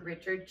complex where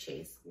Richard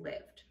Chase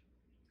lived.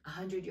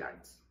 100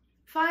 yards.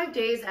 5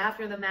 days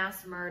after the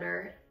mass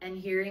murder and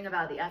hearing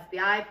about the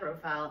FBI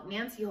profile,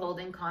 Nancy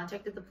Holden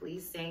contacted the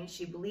police saying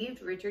she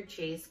believed Richard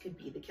Chase could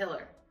be the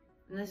killer.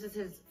 And this is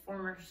his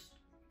former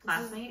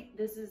classmate?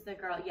 This is the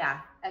girl, yeah,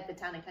 at the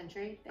Town and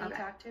Country that you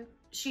talked to.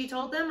 She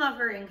told them of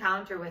her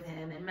encounter with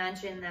him and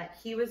mentioned that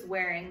he was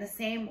wearing the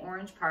same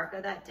orange parka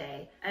that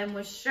day and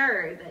was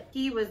sure that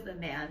he was the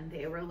man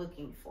they were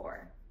looking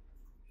for.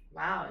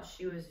 Wow,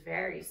 she was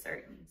very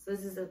certain. So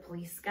this is a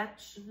police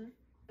sketch.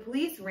 The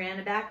police ran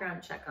a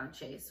background check on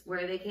Chase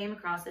where they came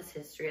across his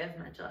history of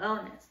mental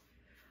illness,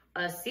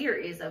 a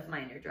series of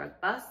minor drug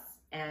busts,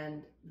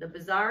 and the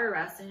bizarre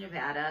arrest in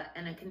Nevada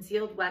and a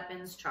concealed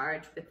weapons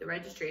charge with the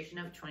registration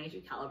of a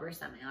 .22 caliber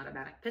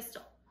semi-automatic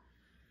pistol.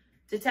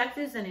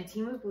 Detectives and a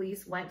team of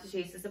police went to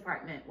Chase's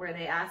apartment where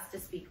they asked to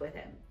speak with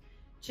him.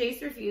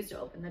 Chase refused to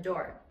open the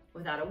door.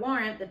 Without a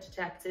warrant, the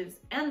detectives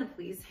and the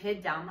police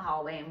hid down the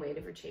hallway and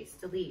waited for Chase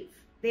to leave.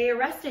 They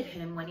arrested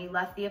him when he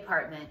left the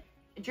apartment,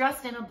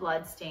 dressed in a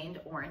blood-stained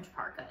orange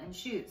parka and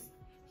shoes.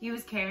 He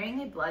was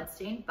carrying a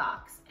blood-stained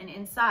box, and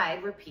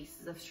inside were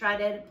pieces of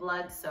shredded,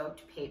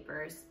 blood-soaked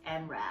papers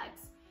and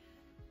rags,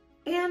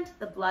 and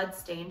the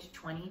blood-stained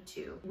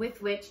 .22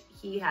 with which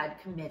he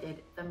had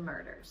committed the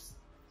murders.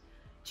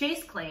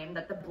 Chase claimed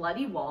that the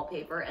bloody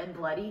wallpaper and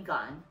bloody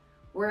gun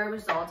were a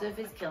result of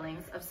his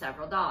killings of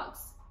several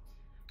dogs.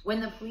 When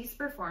the police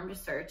performed a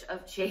search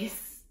of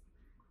Chase's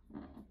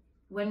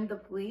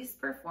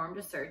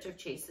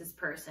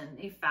person,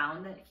 they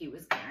found that he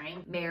was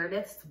carrying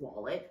Meredith's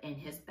wallet in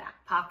his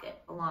back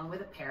pocket, along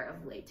with a pair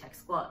of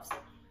latex gloves.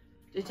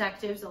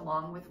 Detectives,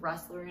 along with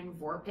Rustler and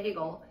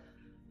Vorpagel,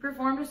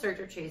 performed a search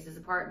of Chase's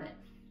apartment.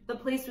 The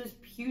place was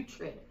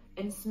putrid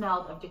and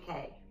smelled of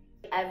decay.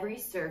 Every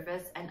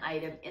surface and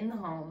item in the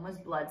home was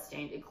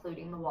bloodstained,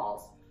 including the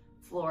walls,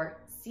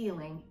 floor,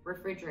 ceiling,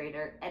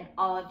 refrigerator, and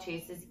all of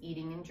Chase's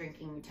eating and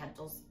drinking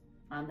utensils.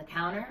 On the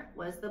counter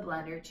was the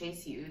blender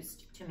Chase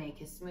used to make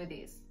his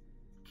smoothies,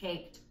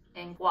 caked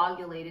in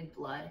coagulated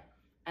blood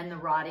and the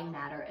rotting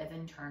matter of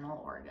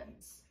internal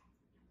organs.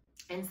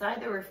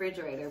 Inside the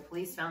refrigerator,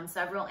 police found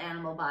several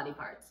animal body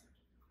parts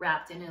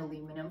wrapped in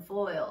aluminum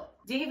foil,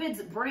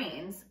 David's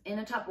brains in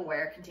a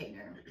Tupperware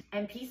container,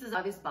 and pieces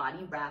of his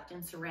body wrapped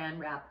in saran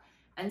wrap,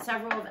 and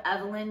several of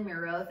Evelyn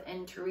Muroth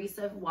and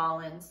Teresa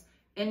Wallen's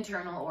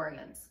internal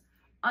organs.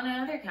 On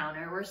another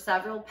counter were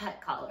several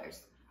pet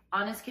collars.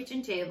 On his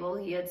kitchen table,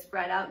 he had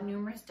spread out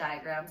numerous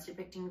diagrams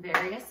depicting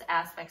various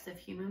aspects of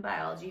human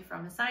biology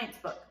from a science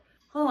book,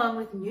 along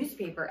with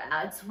newspaper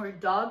ads where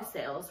dog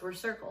sales were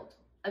circled.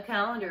 A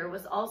calendar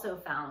was also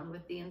found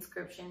with the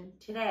inscription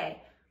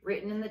 "Today"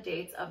 written in the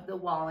dates of the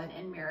Wallen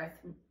and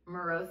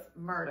Muroth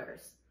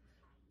murders.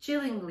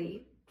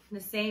 Chillingly, the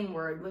same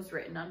word was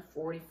written on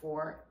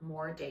 44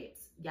 more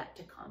dates yet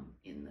to come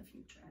in the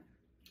future.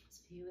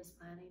 So he was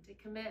planning to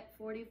commit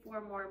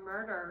 44 more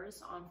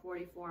murders on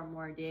 44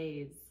 more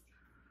days.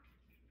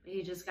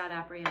 He just got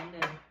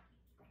apprehended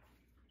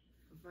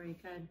before he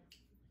could.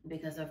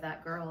 Because of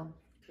that girl,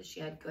 because she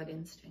had good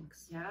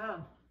instincts. Yeah.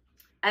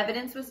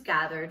 Evidence was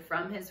gathered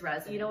from his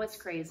residence. You know what's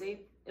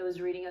crazy? I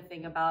was reading a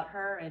thing about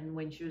her and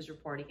when she was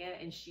reporting it,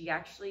 and she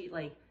actually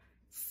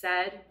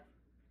said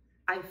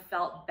I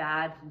felt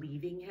bad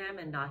leaving him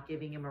and not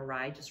giving him a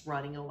ride, just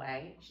running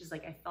away. She's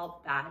like, I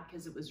felt bad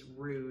because it was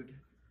rude.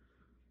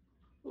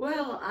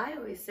 Well, I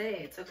always say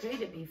it's okay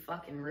to be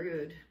fucking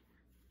rude.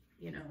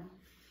 You know,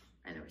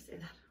 I never say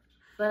that.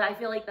 But I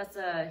feel like that's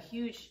a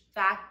huge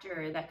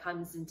factor that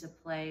comes into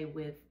play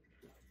with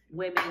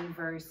women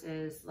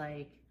versus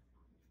like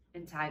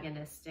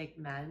antagonistic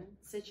men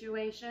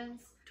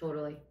situations.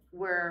 Totally.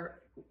 We're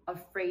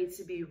afraid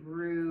to be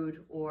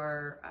rude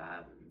or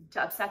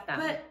to upset them.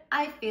 But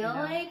I feel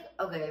like,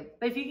 okay.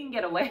 But if you can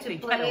get away,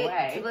 get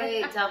away. To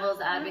play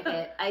devil's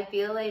advocate, I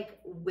feel like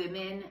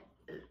women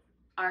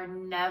are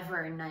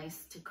never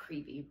nice to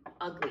creepy,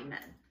 ugly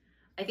men.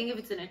 I think if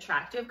it's an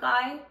attractive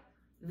guy,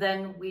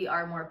 then we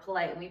are more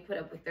polite and we put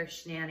up with their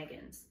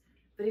shenanigans.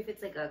 But if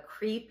it's like a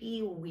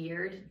creepy,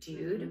 weird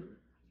dude,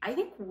 I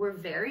think we're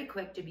very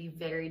quick to be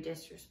very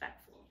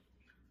disrespectful.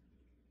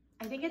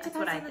 I think it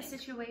depends on the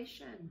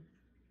situation.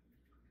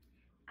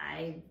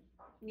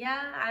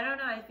 Yeah, I don't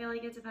know. I feel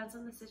like it depends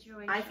on the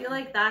situation. I feel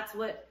like that's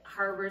what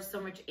harbors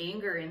so much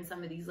anger in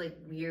some of these like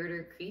weird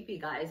or creepy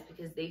guys,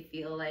 because they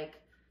feel like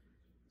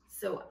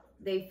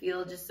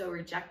just so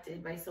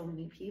rejected by so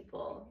many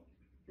people.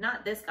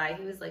 Not this guy.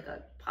 He was like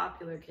a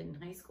popular kid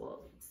in high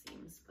school, it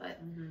seems, but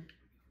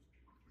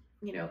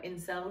you know,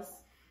 incels.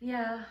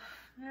 Yeah,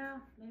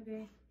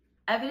 maybe.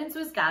 Evidence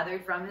was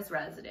gathered from his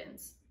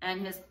residence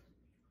and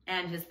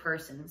his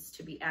persons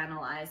to be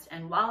analyzed,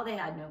 and while they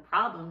had no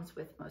problems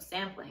with most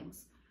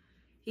samplings,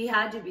 he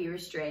had to be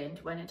restrained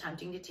when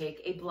attempting to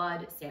take a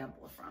blood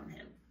sample from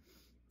him.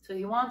 So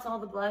he wants all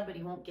the blood, but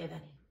he won't give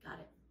any. Got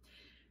it.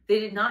 They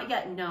did not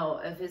yet know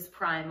of his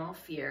primal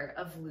fear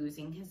of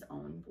losing his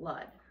own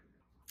blood.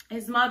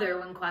 His mother,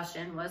 when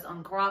questioned, was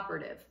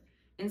uncooperative,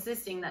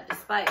 insisting that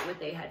despite what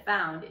they had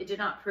found, it did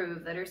not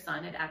prove that her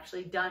son had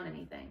actually done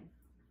anything.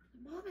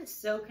 Mom is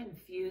so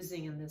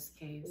confusing in this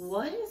case.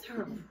 What is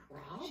her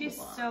problem?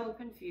 She's so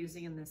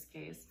confusing in this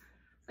case.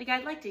 Like,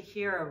 I'd like to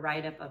hear a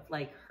write-up of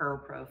like her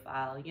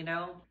profile, you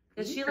know?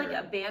 Because she like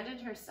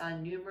abandoned her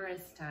son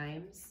numerous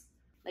times,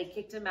 like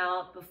kicked him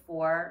out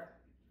before,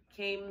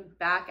 came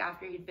back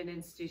after he'd been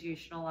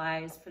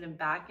institutionalized, put him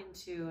back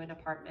into an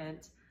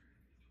apartment,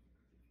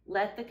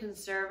 let the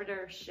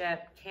conservatorship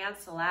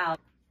cancel out,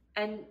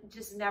 and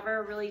just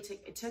never really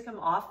took him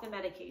off the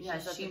medication. Yeah,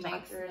 she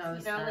makes no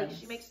sense. Like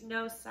she makes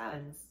no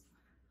sense.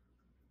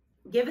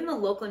 Given the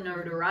local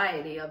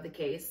notoriety of the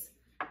case,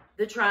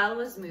 the trial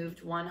was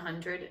moved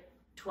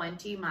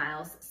 120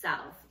 miles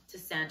south to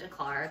Santa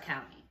Clara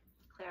County.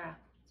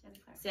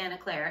 Santa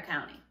Clara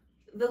County.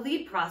 The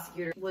lead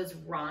prosecutor was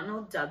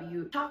Ronald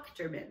W.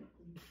 Tochterman,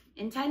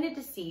 intended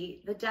to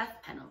see the death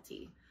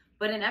penalty.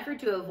 But in an effort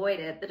to avoid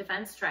it, the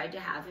defense tried to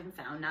have him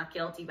found not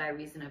guilty by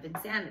reason of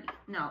insanity.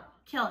 No,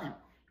 kill him.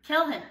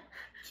 Kill him.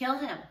 Kill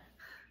him.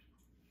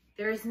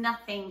 There is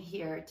nothing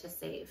here to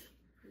save.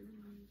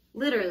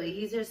 Literally,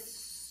 he's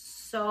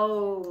just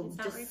so...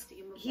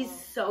 He's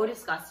so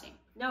disgusting.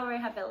 No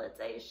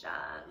rehabilitation.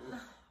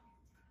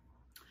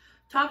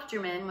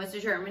 Tochterman was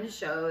determined to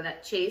show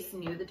that Chase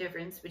knew the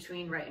difference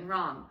between right and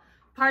wrong.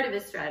 Part of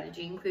his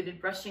strategy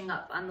included brushing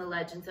up on the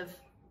legends of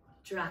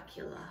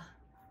Dracula.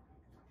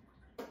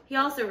 He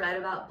also read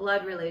about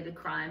blood-related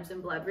crimes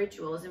and blood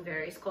rituals in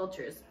various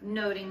cultures,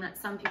 noting that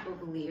some people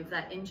believe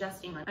that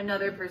ingesting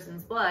another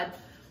person's blood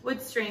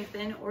would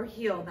strengthen or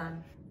heal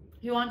them.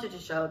 He wanted to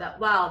show that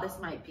while this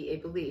might be a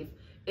belief,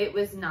 it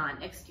was not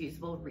an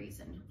excusable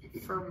reason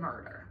for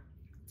murder.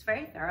 It's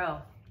very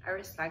thorough. I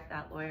respect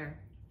that lawyer.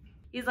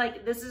 He's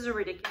like, this is a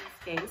ridiculous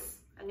case.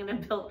 I'm going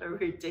to build a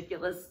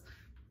ridiculous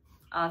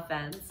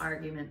offense.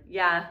 Argument.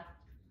 Yeah.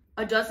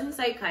 A dozen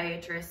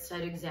psychiatrists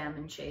had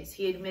examined Chase.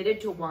 He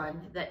admitted to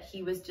one that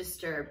he was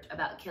disturbed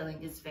about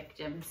killing his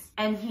victims,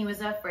 and he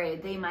was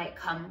afraid they might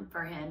come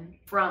for him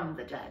from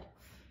the dead.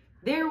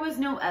 There was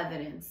no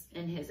evidence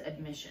in his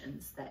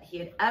admissions that he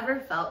had ever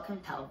felt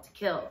compelled to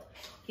kill.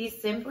 He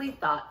simply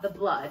thought the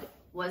blood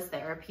was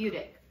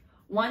therapeutic.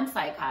 One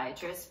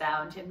psychiatrist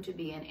found him to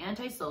be an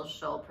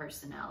antisocial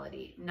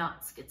personality,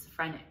 not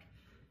schizophrenic.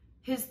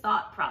 His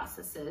thought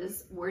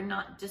processes were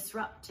not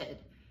disrupted,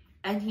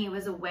 and he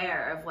was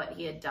aware of what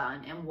he had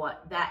done and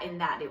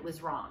that it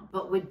was wrong,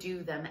 but would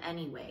do them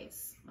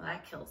anyways. Well,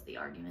 that kills the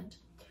argument.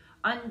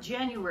 On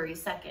January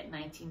 2nd,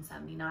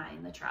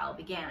 1979, the trial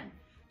began.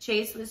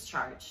 Chase was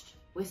charged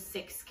with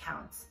 6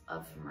 counts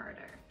of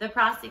murder. The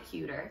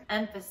prosecutor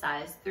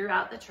emphasized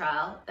throughout the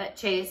trial that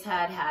Chase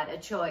had had a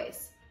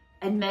choice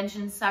and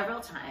mentioned several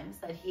times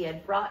that he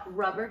had brought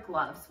rubber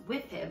gloves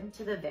with him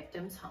to the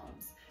victims'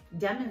 homes,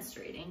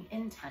 demonstrating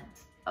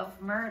intent of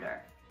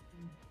murder.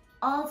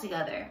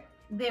 Altogether,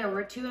 there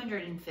were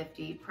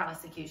 250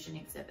 prosecution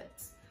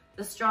exhibits,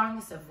 the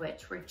strongest of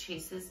which were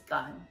Chase's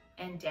gun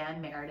and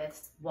Dan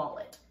Meredith's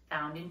wallet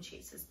found in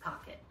Chase's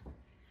pocket.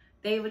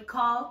 They would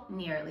call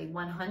nearly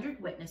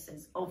 100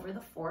 witnesses over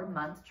the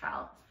 4-month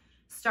trial,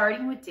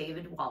 starting with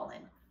David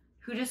Wallen,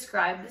 who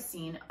described the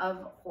scene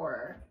of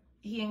horror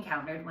he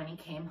encountered when he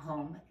came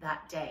home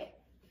that day.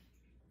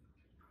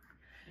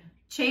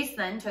 Chase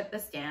then took the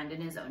stand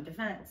in his own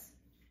defense.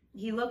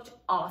 He looked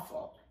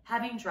awful,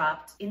 having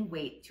dropped in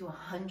weight to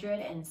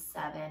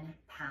 107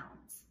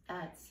 pounds.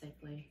 That's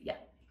sickly. Yeah.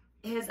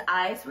 His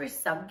eyes were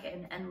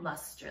sunken and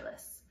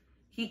lusterless.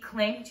 He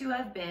claimed to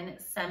have been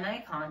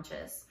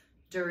semi-conscious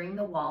during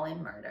the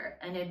Wallen murder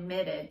and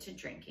admitted to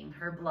drinking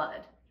her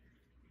blood.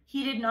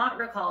 He did not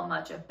recall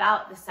much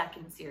about the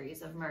second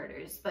series of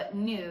murders, but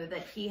knew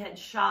that he had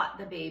shot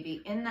the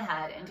baby in the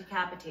head and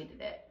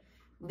decapitated it,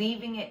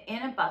 leaving it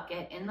in a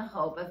bucket in the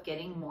hope of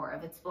getting more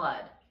of its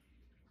blood.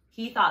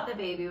 He thought the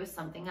baby was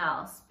something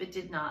else, but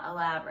did not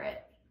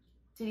elaborate.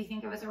 Did he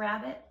think it was a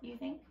rabbit, you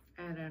think?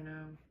 I don't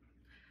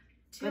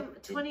know.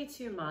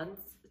 22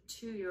 months,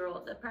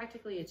 2-year-old,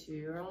 practically a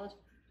 2-year-old.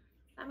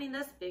 I mean,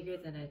 that's bigger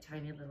than a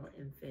tiny little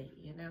infant,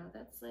 you know?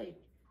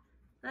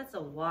 That's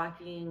a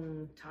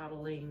walking,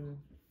 toddling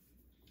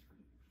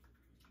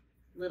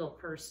little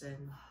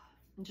person.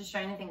 I'm just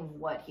trying to think of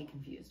what he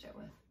confused it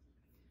with.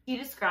 He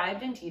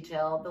described in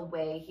detail the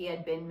way he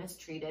had been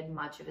mistreated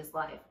much of his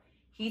life.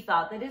 He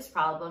thought that his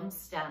problems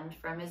stemmed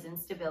from his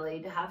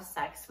instability to have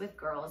sex with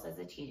girls as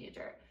a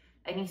teenager,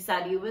 and he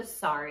said he was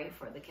sorry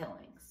for the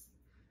killings.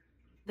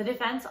 The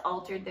defense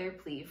altered their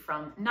plea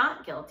from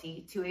not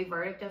guilty to a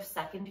verdict of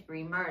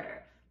second-degree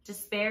murder to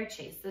spare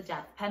Chase the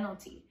death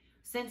penalty,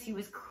 since he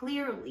was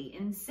clearly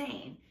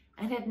insane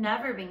and had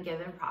never been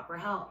given proper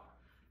help.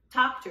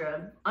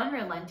 Tokdrum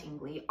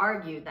unrelentingly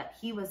argued that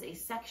he was a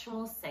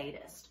sexual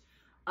sadist,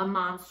 a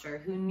monster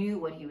who knew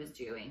what he was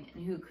doing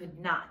and who could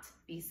not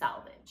be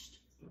salvaged.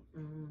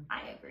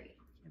 I agree.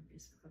 Can't be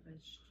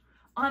salvaged.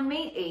 On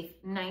May 8th,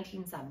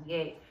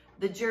 1978,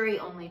 the jury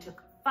only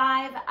took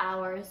 5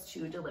 hours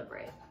to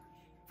deliberate.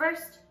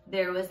 First,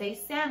 there was a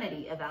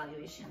sanity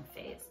evaluation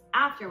phase,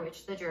 after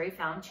which the jury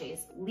found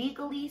Chase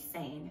legally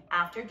sane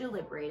after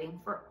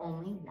deliberating for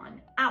only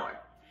 1 hour.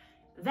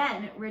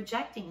 Then,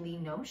 rejecting the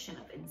notion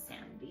of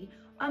insanity,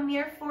 a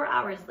mere 4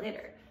 hours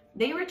later,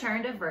 they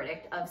returned a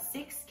verdict of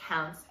 6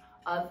 counts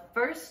of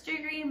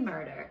first-degree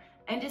murder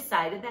and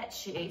decided that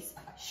Chase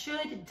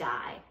should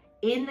die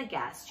in the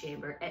gas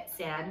chamber at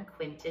San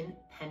Quentin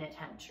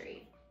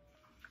Penitentiary.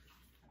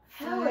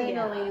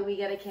 Finally, we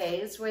get a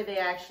case where they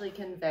actually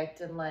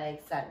convict and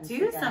like sentence.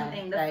 Do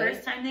something the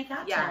first time they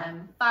capture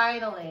him.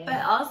 Finally.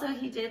 But also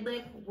he did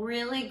like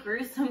really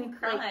gruesome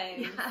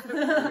crimes.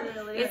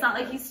 Really. It's not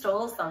like he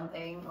stole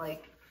something.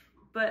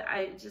 But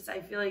I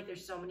feel like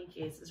there's so many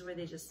cases where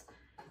they just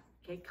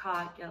get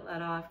caught, get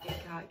let off,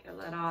 get caught, get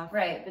let off.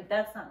 Right, but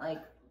that's not like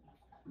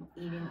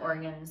eating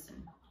organs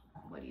and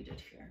what he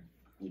did here,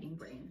 eating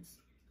brains.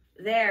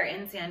 There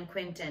in San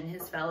Quentin,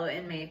 his fellow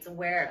inmates,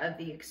 aware of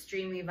the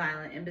extremely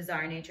violent and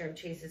bizarre nature of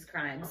Chase's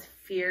crimes,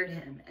 feared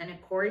him, and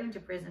according to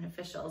prison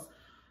officials,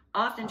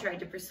 often tried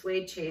to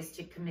persuade Chase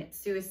to commit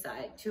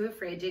suicide, too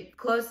afraid to get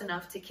close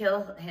enough to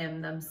kill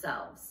him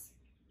themselves.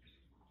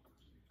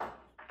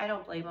 I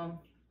don't blame him.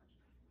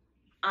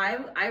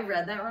 I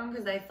read that wrong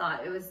because I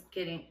thought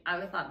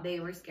they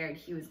were scared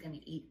he was going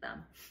to eat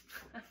them.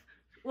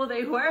 Well,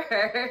 they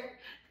were.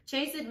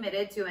 Chase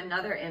admitted to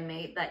another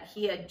inmate that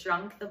he had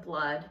drunk the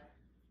blood.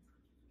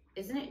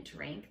 Isn't it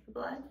drank the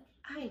blood?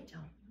 I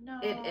don't know.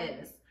 It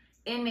is.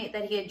 Inmate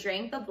that he had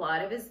drank the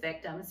blood of his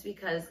victims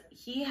because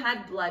he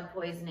had blood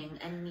poisoning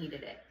and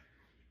needed it.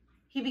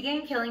 He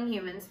began killing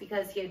humans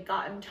because he had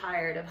gotten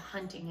tired of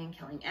hunting and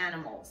killing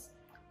animals.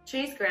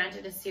 Chase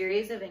granted a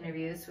series of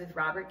interviews with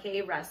Robert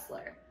K.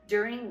 Ressler,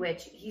 during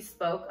which he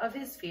spoke of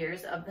his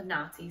fears of the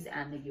Nazis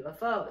and the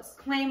UFOs,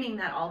 claiming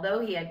that although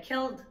he had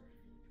killed,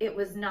 it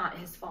was not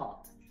his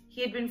fault. He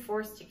had been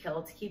forced to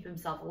kill to keep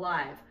himself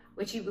alive,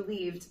 which he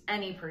believed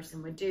any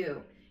person would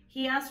do.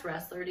 He asked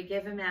Ressler to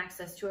give him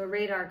access to a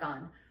radar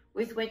gun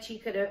with which he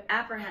could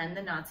apprehend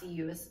the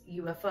Nazi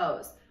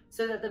UFOs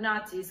so that the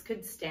Nazis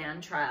could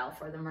stand trial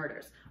for the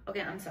murders.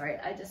 Okay, I'm sorry.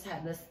 I just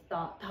had this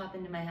thought pop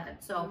into my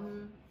head. So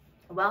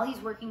while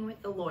he's working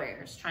with the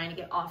lawyers trying to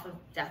get off of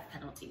death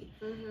penalty,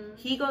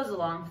 he goes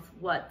along with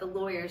what the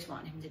lawyers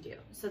want him to do.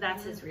 So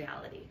that's his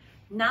reality.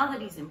 Now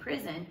that he's in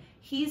prison,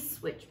 he's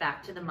switched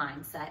back to the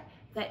mindset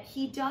that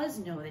he does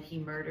know that he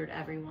murdered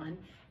everyone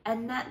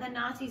and that the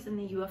Nazis and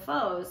the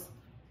UFOs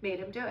made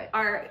him do it.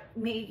 Are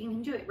making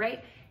him do it,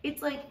 right?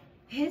 It's like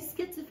his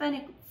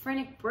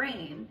schizophrenic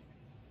brain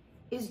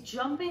is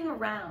jumping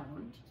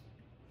around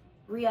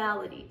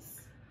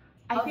realities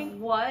of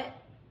what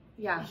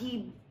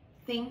he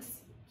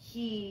thinks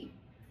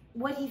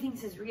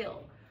is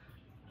real.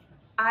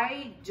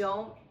 I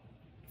don't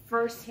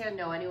firsthand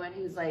know anyone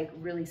who's like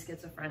really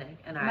schizophrenic,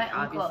 and my I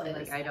obviously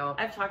like I don't.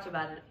 I've talked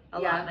about it a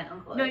lot. My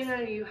uncle No, is. no,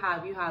 you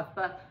have.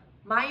 But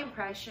my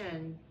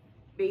impression,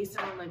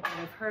 based on like what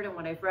I've heard and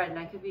what I've read, and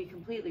I could be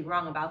completely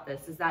wrong about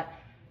this, is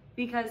that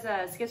because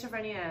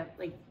schizophrenia,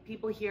 like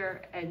people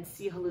hear and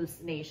see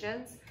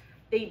hallucinations,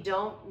 they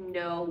don't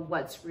know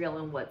what's real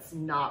and what's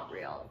not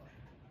real.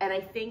 And I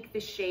think the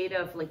shade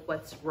of like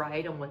what's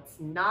right and what's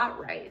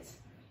not right,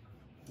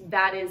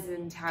 that is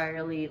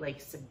entirely like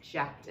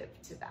subjective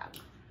to them.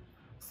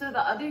 So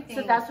the other thing...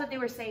 So that's what they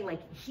were saying,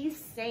 like, he's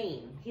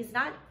sane. He's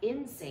not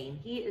insane.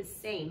 He is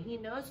sane. He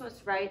knows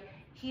what's right.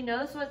 He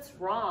knows what's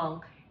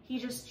wrong. He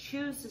just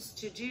chooses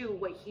to do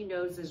what he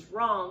knows is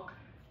wrong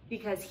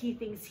because he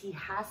thinks he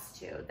has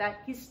to, that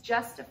he's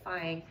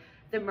justifying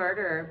the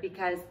murder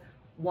because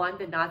one,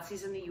 the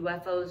Nazis and the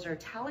UFOs are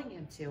telling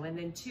him to, and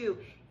then two,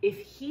 if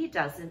he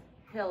doesn't,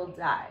 he'll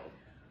die.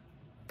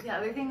 The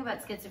other thing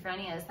about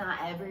schizophrenia is not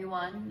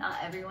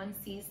everyone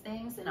sees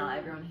things and not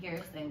everyone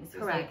hears things.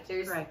 There's Correct.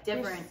 There's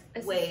different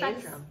it's ways. A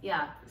spectrum.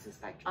 Yeah. It's a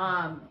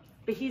spectrum.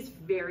 But he's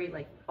very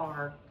like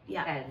far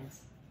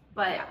ends.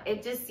 But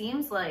it just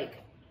seems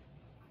like,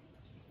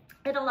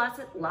 and a lot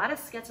of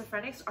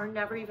schizophrenics are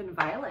never even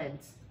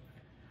violent.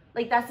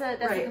 Like that's a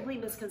complete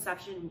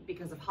misconception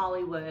because of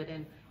Hollywood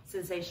and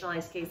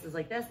sensationalized cases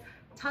like this.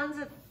 Tons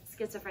of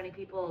schizophrenic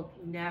people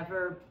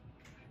never,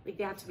 like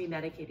they have to be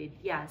medicated,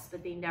 yes,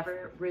 but they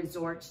never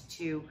resort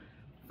to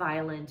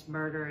violent,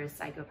 murderous,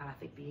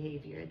 psychopathic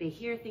behavior. They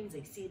hear things,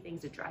 they see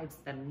things, it drives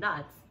them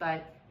nuts,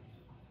 but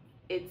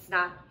it's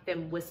not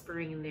them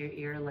whispering in their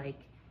ear like,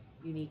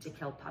 you need to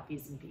kill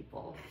puppies and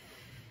people.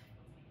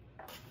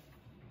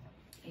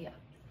 Yeah.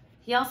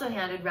 He also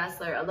handed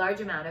Ressler a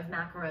large amount of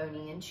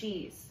macaroni and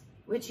cheese,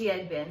 which he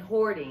had been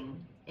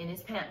hoarding in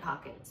his pant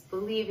pockets,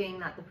 believing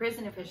that the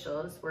prison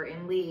officials were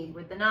in league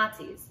with the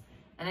Nazis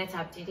and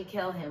attempting to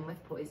kill him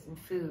with poisoned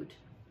food.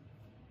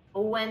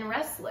 When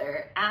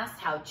Ressler asked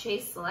how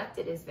Chase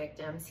selected his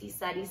victims, he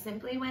said he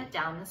simply went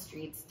down the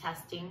streets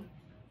testing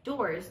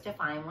doors to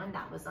find one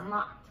that was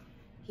unlocked.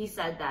 He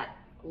said that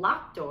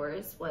locked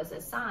doors was a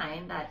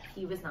sign that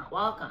he was not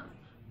welcome,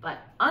 but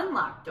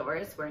unlocked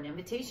doors were an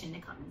invitation to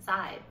come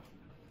inside.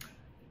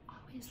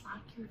 Always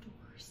lock your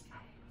doors,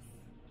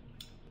 guys.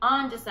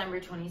 On December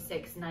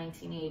 26,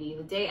 1980,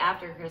 the day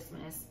after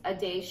Christmas, a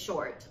day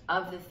short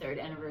of the 3rd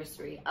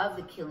anniversary of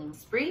the killing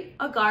spree,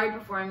 a guard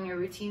performing a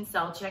routine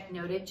cell check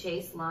noted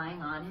Chase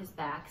lying on his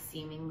back,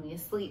 seemingly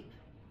asleep.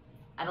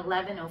 At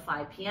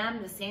 11:05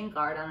 p.m., the same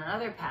guard on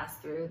another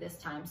pass-through this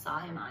time saw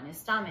him on his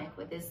stomach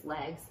with his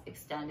legs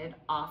extended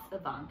off the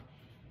bunk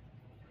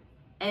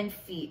and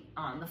feet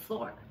on the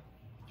floor.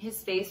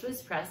 His face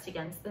was pressed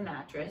against the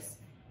mattress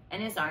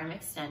and his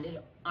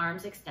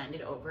arms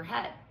extended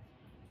overhead.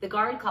 The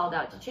guard called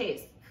out to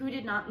Chase, who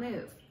did not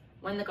move.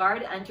 When the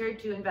guard entered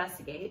to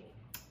investigate,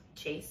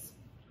 Chase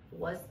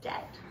was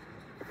dead.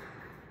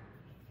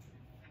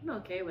 I'm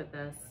okay with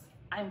this.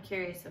 I'm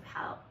curious of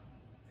how.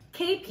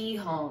 K.P.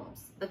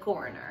 Holmes, the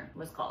coroner,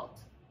 was called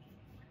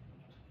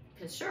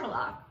because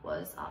Sherlock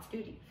was off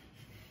duty.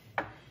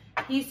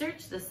 He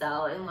searched the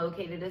cell and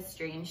located a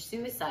strange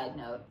suicide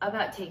note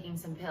about taking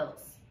some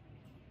pills.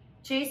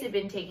 Chase had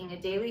been taking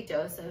a daily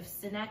dose of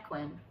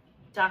Sinequin,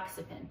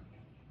 doxepin,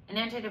 an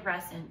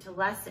antidepressant to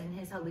lessen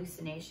his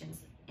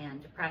hallucinations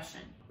and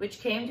depression, which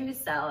came to his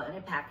cell in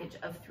a package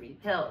of 3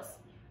 pills.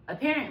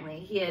 Apparently,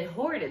 he had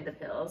hoarded the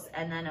pills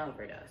and then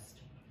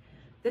overdosed.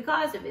 The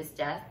cause of his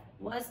death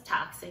was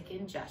toxic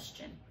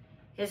ingestion.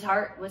 His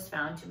heart was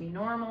found to be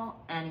normal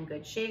and in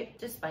good shape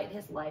despite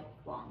his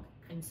lifelong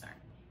concern.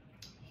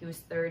 He was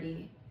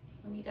 30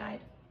 when he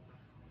died.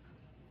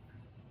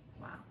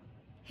 Wow.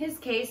 His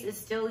case is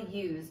still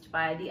used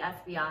by the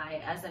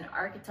FBI as an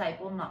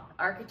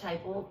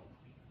archetypal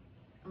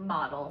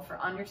model for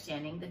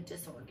understanding the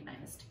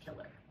disorganized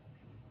killer.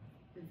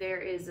 There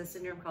is a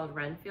syndrome called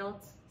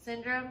Renfield's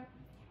syndrome,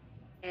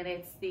 and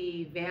it's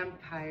the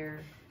vampire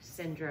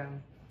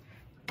syndrome.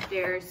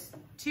 There's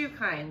 2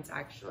 kinds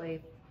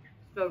actually,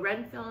 but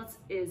Renfield's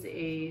is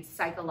a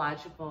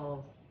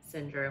psychological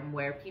syndrome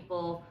where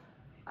people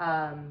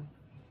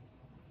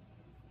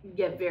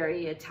get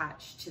very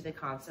attached to the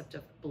concept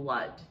of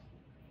blood,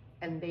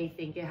 and they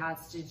think it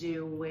has to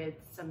do with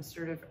some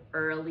sort of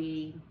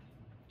early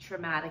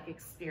traumatic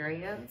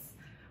experience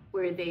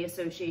where they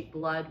associate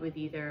blood with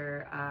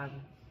either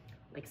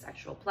like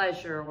sexual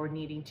pleasure or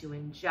needing to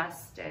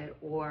ingest it,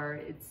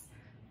 or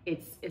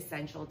it's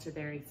essential to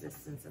their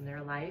existence in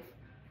their life.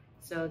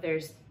 So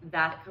there's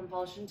that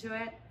compulsion to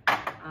it.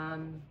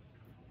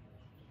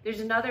 There's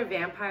another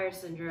vampire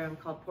syndrome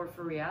called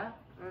porphyria.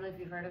 I don't know if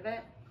you've heard of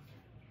it.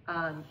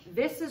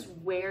 This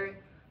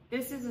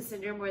is a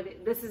syndrome where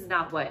this is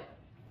not what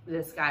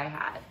this guy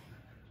had,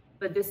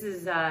 but this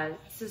is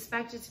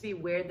suspected to be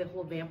where the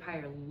whole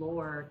vampire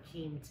lore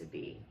came to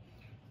be.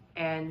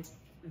 And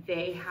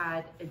they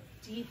had a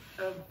deep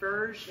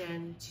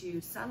aversion to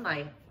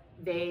sunlight.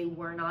 They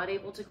were not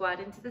able to go out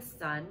into the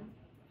sun.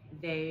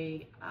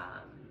 They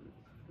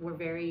were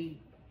very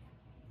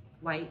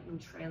white and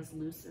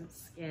translucent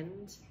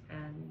skinned,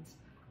 and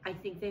I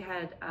think they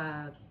had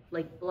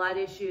like blood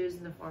issues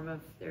in the form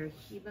of their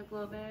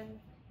hemoglobin.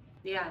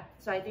 Yeah,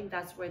 so I think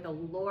that's where the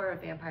lore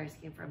of vampires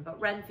came from. But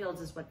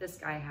Renfield's is what this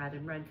guy had,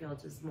 and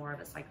Renfield's is more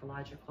of a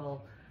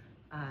psychological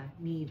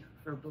need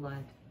for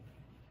blood.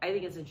 I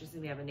think it's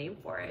interesting they have a name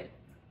for it.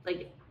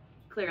 Like,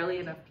 clearly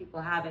enough people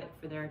have it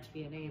for there to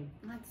be a name.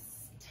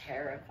 That's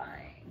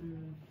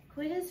terrifying.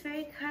 Quinn is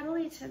very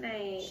cuddly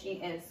tonight. She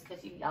is,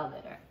 because you yelled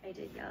at her. I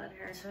did yell at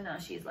her. So now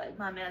she's like,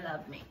 Mommy, I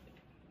love me.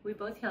 We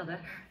both yelled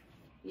at her.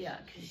 Yeah,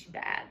 because she's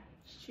bad.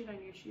 She chewed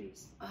on your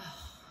shoes. Oh,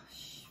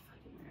 she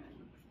fucking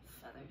ran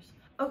feathers.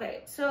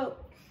 Okay, so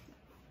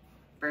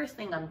first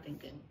thing I'm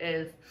thinking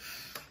is,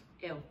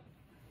 Ew.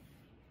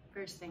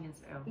 First thing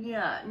is ew.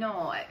 Yeah,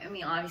 no, I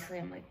mean, obviously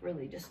I'm like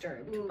really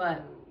disturbed,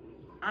 but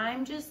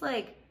I'm just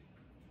like,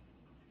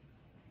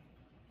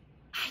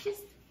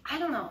 I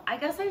don't know. I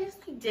guess I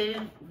just like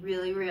didn't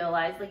really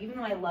realize, like, even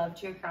though I love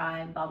true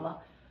crime, blah, blah,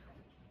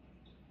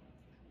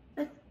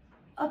 that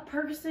a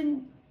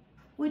person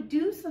would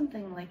do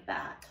something like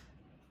that.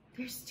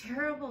 There's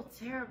terrible,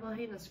 terrible,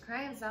 heinous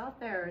crimes out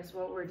there is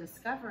what we're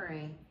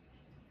discovering.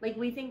 Like,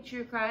 we think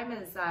true crime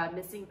is a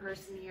missing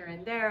person here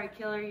and there, a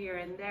killer here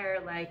and there,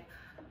 like,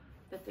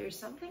 but there's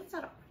some things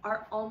that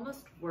are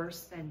almost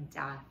worse than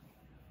death.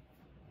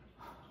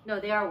 No,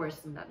 they are worse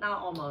than that,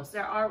 not almost.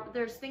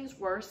 There's things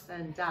worse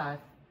than death.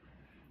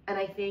 And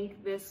I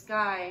think this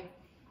guy,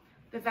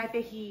 the fact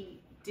that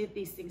he did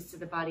these things to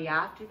the body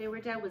after they were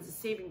dead was a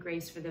saving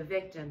grace for the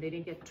victim. They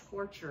didn't get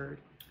tortured.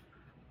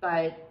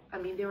 But, I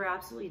mean, they were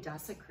absolutely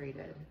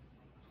desecrated.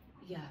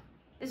 Yeah.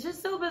 It's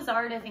just so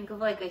bizarre to think of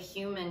like a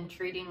human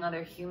treating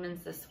other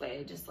humans this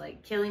way. Just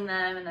like killing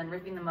them and then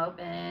ripping them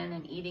open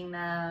and eating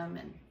them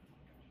and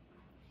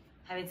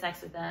having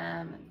sex with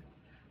them. And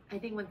I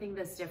think one thing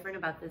that's different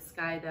about this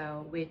guy,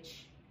 though,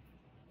 which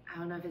I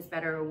don't know if it's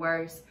better or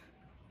worse,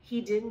 he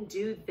didn't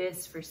do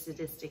this for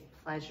sadistic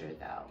pleasure,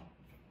 though,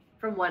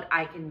 from what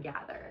I can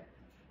gather.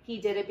 He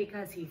did it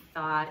because he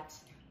thought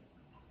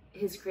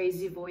his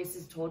crazy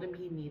voices told him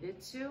he needed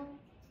to.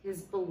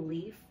 His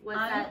belief was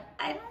that...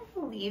 I don't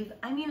believe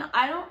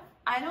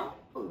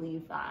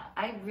that.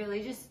 I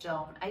really just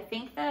don't. I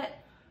think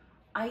that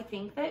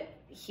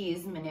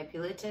he's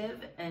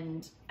manipulative,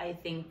 and I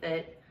think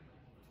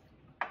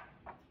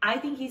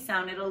he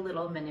sounded a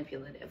little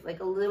manipulative, like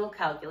a little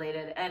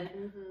calculated.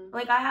 And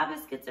like, I have a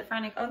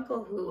schizophrenic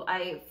uncle who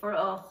I, for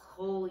a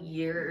whole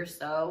year or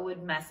so,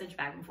 would message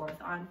back and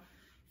forth on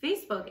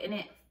Facebook.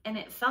 And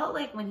it felt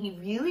like when he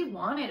really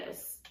wanted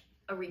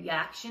a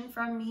reaction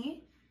from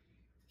me,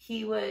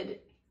 he would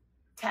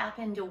tap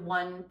into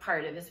one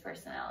part of his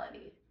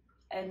personality.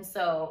 And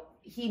so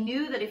he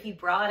knew that if he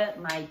brought up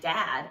my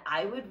dad,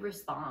 I would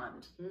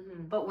respond.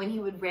 But when he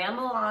would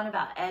ramble on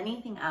about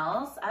anything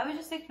else, I would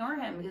just ignore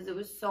him because it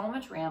was so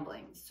much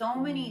rambling, so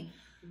many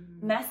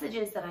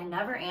messages that I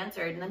never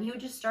answered. And then he would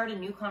just start a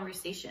new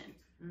conversation.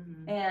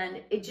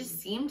 And it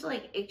just seemed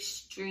like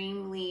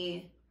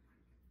extremely,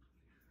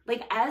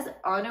 like, as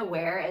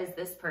unaware as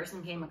this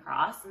person came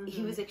across,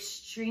 he was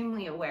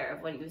extremely aware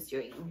of what he was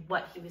doing,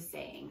 what he was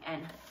saying,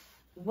 and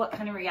what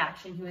kind of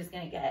reaction he was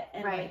going to get.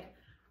 And like,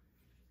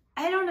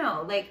 I don't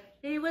know, like,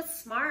 he was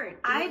smart.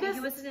 He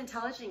was an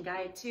intelligent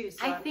guy too,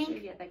 so I'm sure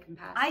he had that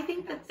compassion. I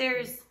think that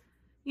there's,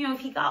 you know,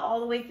 if he got all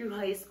the way through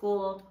high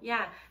school.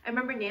 Yeah, I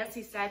remember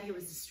Nancy said he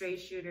was a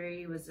straight shooter.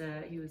 He was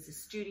a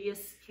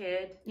studious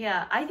kid.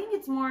 Yeah, I think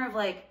it's more of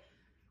like,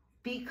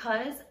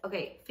 because,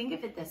 okay, think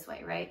of it this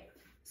way, right?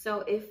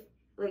 So if,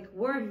 like,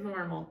 we're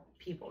normal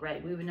people,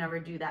 right? We would never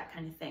do that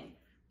kind of thing.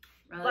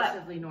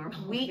 Relatively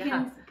normal. We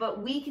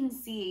can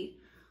see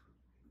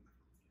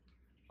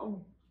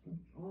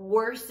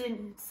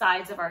worsened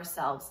sides of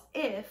ourselves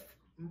if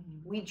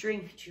we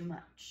drink too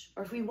much,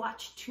 or if we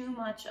watch too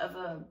much of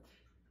a,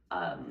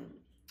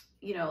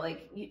 you know,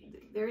 like,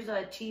 there's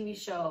a TV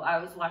show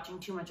I was watching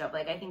too much of,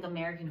 like, I think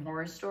American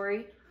Horror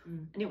Story,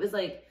 and it was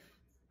like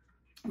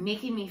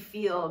making me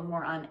feel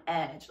more on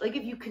edge. Like,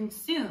 if you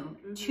consume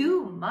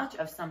too much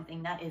of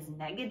something that is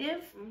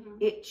negative,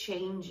 it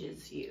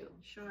changes you.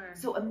 Sure.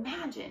 So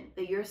imagine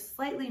that you're a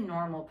slightly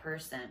normal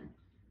person,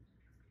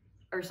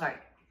 or sorry,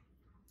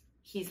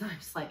 he's not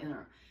slightly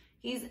normal.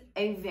 He's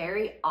a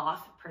very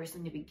off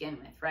person to begin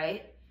with,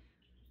 right?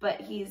 But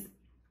he's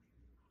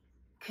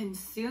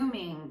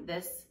consuming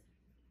this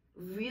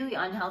really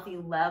unhealthy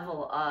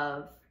level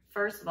of,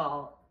 first of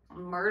all,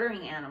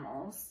 murdering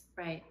animals,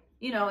 right?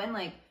 You know, and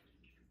like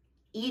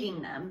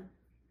eating them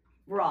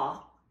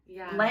raw,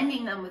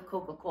 blending them with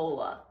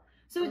Coca-Cola.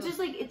 So it's just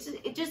like,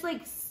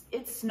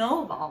 it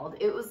snowballed.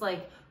 It was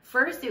like,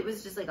 first it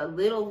was just like a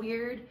little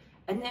weird,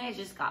 and then it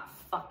just got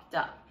fucked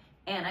up.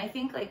 And I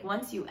think, like,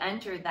 once you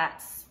enter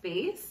that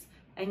space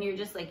and you're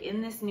just like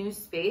in this new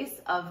space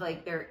of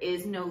like, there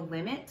is no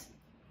limit,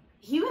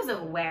 he was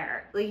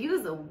aware. Like, he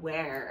was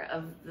aware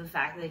of the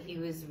fact that he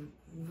was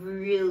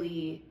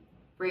really,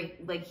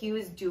 like, he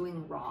was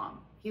doing wrong.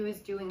 He was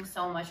doing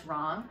so much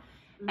wrong.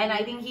 And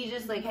I think he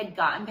just like had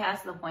gotten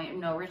past the point of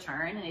no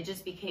return, and it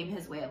just became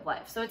his way of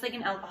life. So it's like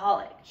an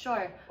alcoholic.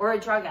 Sure. Or a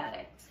drug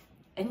addict,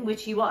 in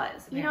which he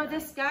was. Apparently. You know,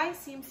 this guy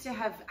seems to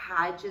have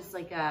had just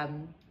like a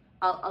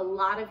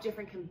lot of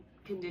different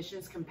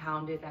conditions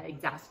compounded that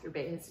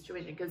exacerbate his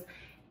situation, because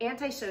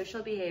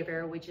antisocial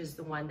behavior, which is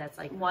the one that's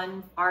like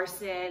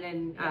arson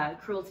and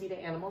cruelty to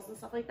animals and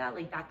stuff like that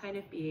kind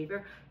of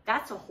behavior,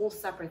 that's a whole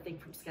separate thing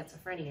from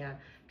schizophrenia.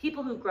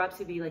 People who grow up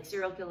to be like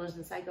serial killers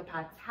and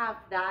psychopaths have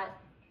that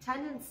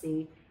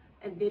tendency,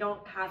 and they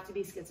don't have to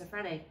be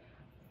schizophrenic,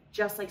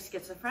 just like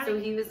schizophrenic. So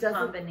he was a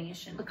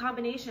combination. A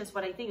combination is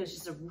what I think is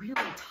just a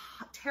really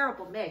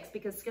terrible mix,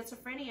 because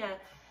schizophrenia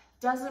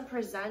doesn't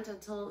present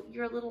until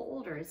you're a little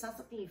older. It's not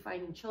something you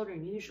find in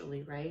children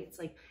usually, right? It's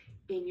like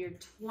in your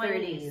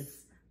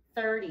 20s,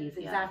 30s,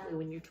 exactly.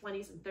 When you're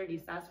 20s and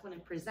 30s, that's when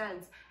it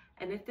presents.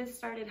 And if this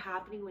started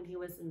happening when he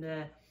was in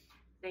the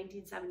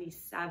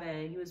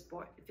 1977, he was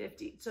born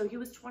 50. So he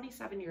was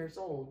 27 years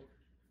old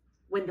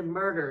when the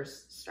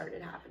murders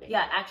started happening.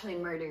 Yeah, actually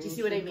murdering. Do you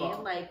see what people. I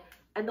mean? Like,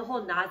 and the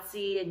whole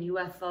Nazi and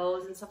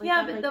UFOs and stuff like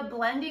yeah, that. Yeah, but the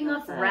blending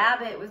of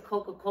rabbit with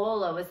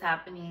Coca-Cola was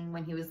happening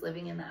when he was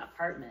living in that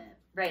apartment.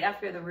 Right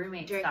after the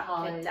roommates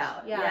got kicked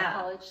out. Yeah,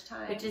 college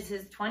time. Which is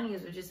his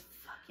 20s, which is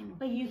fucking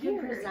But you weird.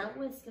 can present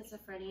with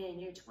schizophrenia in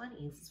your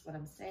 20s, is what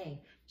I'm saying.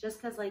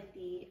 Just because like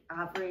the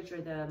average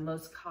or the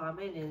most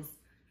common is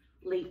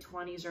late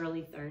 20s,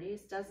 early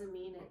 30s, doesn't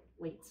mean it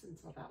waits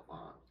until that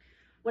long.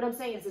 What I'm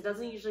saying is it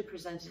doesn't usually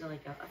present to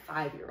like a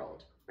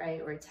 5-year-old,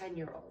 right? Or a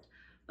 10-year-old.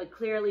 But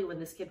clearly when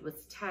this kid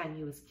was 10,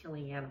 he was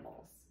killing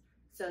animals.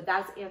 So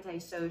that's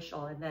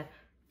antisocial. And then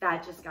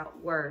that just got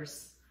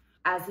worse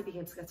as he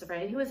became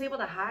schizophrenic. He was able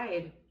to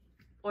hide,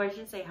 or I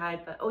shouldn't say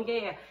hide, but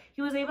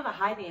he was able to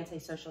hide the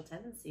antisocial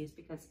tendencies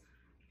because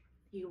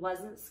he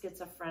wasn't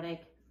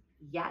schizophrenic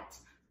yet.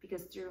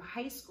 Because through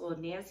high school,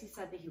 Nancy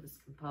said that he was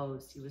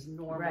composed, he was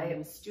normal, he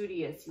was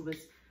studious, he was,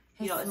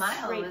 his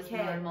smile was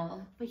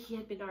normal. But he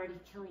had been already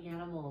killing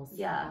animals at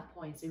that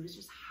point, so he was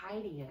just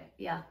hiding it.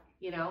 Yeah.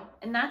 You know?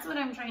 And that's what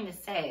I'm trying to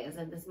say, is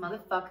that this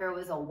motherfucker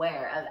was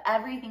aware of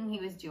everything he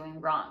was doing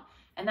wrong.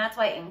 And that's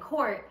why in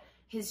court,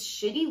 his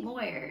shitty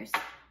lawyers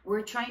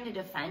were trying to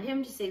defend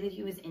him to say that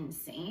he was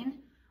insane.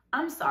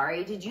 I'm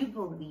sorry, did you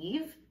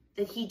believe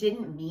that he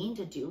didn't mean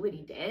to do what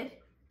he did?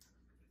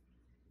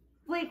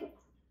 Like,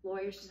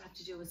 lawyers just have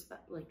to do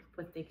like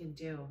what they can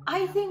do.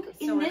 I think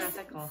in this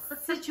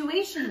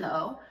situation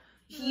though,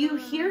 you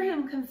hear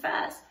him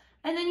confess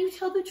and then you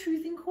tell the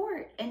truth in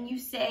court and you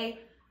say,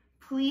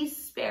 please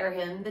spare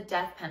him the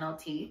death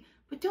penalty,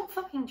 but don't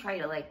fucking try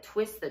to like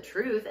twist the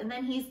truth. And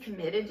then he's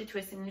committed to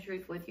twisting the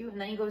truth with you. And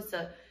then he goes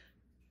to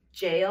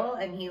jail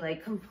and he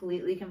like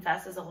completely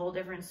confesses a whole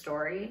different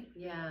story.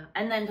 Yeah.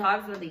 And then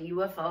talks about the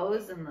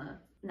UFOs and the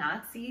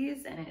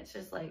Nazis. And it's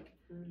just like,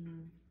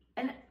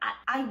 and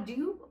I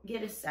do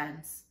get a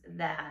sense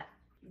that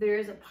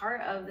there's a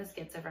part of the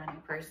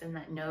schizophrenic person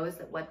that knows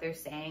that what they're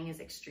saying is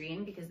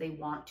extreme because they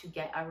want to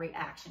get a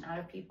reaction out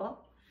of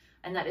people.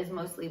 And that is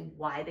mostly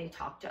why they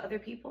talk to other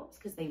people. It's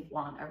because they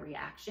want a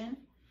reaction.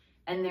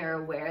 And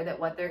they're aware that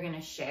what they're going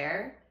to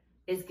share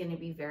is going to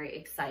be very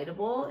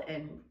excitable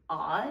and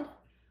odd.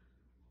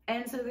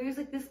 And so there's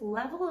like this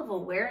level of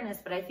awareness.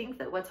 But I think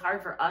that what's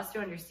hard for us to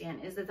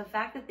understand is that the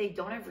fact that they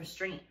don't have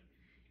restraint.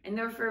 And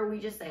therefore we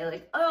just say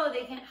like, oh,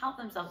 they can't help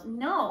themselves.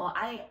 No,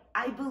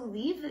 I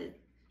believe that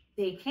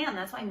they can.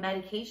 That's why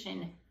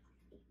medication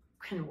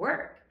can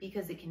work,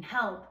 because it can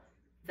help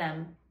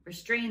them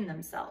restrain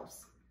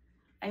themselves.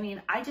 I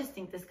mean, I just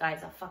think this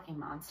guy's a fucking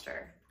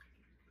monster.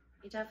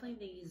 I definitely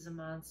think he's a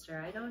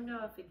monster. I don't know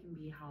if it can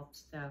be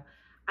helped though.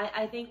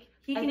 I think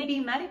he can be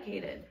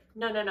medicated.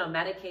 No,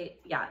 medicate.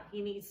 Yeah,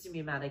 he needs to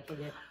be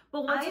medicated.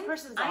 But once a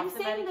person's off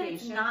the medication, that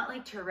it's not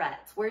like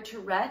Tourette's. Where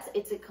Tourette's,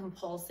 it's a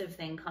compulsive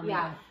thing coming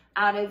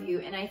out of you.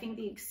 And I think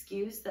the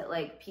excuse that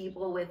like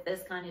people with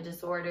this kind of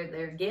disorder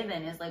they're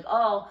given is like,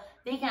 oh,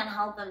 they can't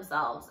help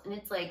themselves. And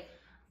it's like,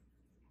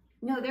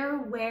 no, they're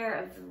aware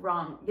of the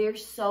wrong. They're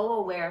so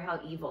aware of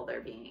how evil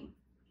they're being.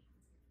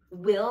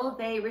 Will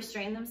they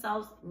restrain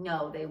themselves?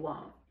 No, they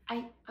won't.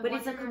 But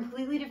it's a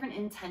completely different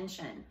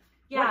intention.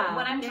 Yeah.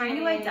 What I'm trying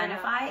to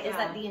identify is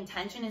that the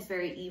intention is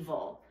very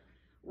evil.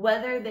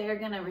 Whether they're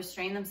going to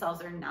restrain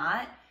themselves or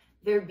not,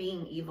 they're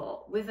being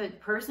evil. With a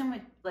person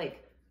with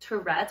like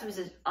Tourette's, which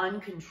is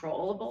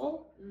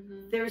uncontrollable,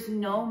 there's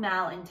no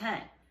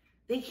malintent.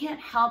 They can't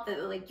help it.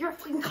 They're like, you're a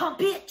fucking cunt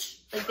bitch.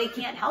 Like, they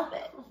can't help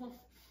it.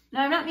 No,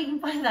 I'm not making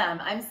fun of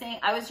them. I'm saying,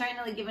 I was trying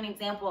to like give an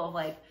example of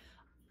like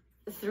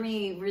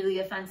 3 really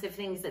offensive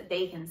things that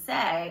they can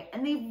say,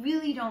 and they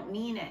really don't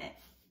mean it.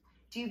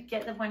 Do you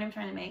get the point I'm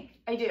trying to make?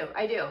 I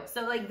do.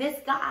 So like this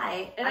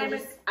guy, and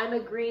I'm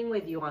agreeing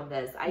with you on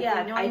this.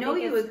 I know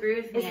you agree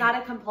with me. It's not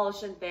a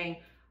compulsion thing.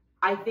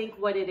 I think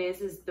what it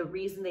is the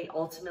reason they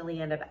ultimately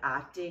end up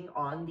acting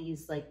on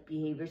these like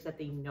behaviors that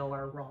they know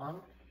are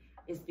wrong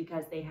is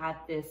because they have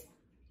this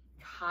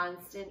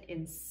constant,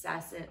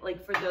 incessant,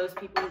 like for those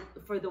people,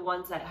 for the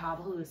ones that have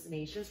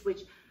hallucinations,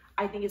 which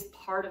I think is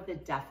part of the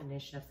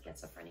definition of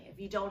schizophrenia. If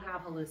you don't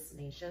have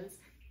hallucinations,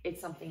 it's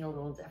something a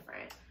little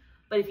different.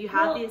 But if you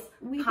have this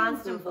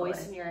constant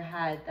voice in your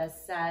head that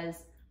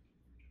says,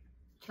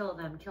 kill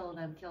them, kill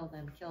them, kill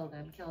them, kill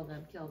them, kill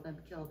them, kill them,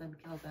 kill them,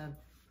 kill them,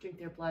 drink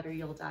their blood or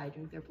you'll die,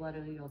 drink their blood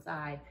or you'll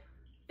die,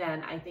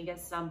 then I think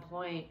at some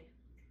point,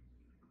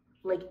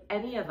 like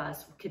any of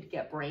us could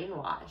get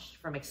brainwashed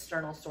from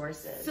external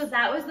sources. So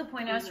that was the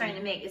point I was trying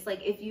to make. It's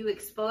like if you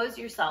expose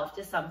yourself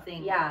to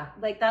something,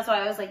 like that's why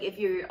I was like, if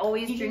you're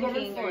always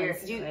drinking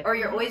or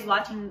you're always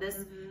watching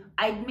this,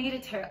 I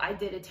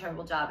did a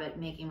terrible job at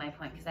making my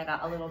point because I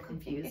got a little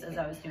confused as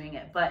I was doing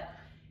it. But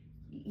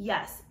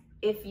yes,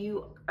 if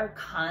you are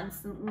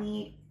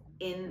constantly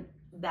in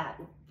that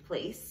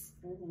place,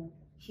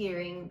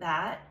 hearing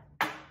that,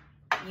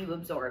 you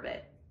absorb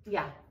it.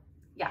 Yeah.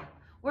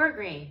 We're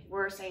agreeing.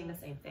 We're saying the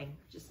same thing,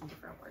 just in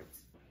different words.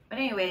 But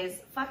anyways,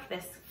 fuck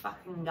this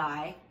fucking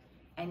guy.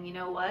 And you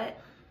know what?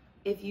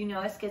 If you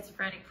know a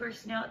schizophrenic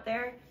person out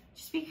there,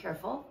 just be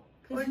careful.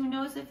 Because who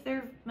knows if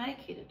they're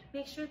medicated.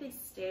 Make sure they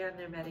stay on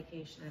their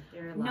medication if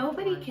they're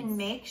Nobody can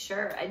make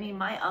sure. I mean,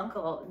 my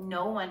uncle,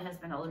 no one has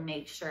been able to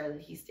make sure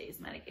that he stays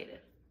medicated.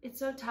 It's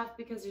so tough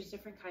because there's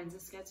different kinds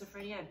of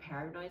schizophrenia, and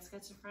paranoid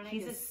schizophrenia.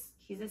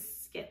 He's a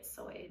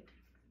schizoid.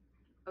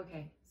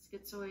 Okay,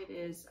 schizoid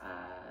is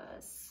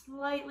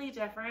slightly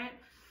different,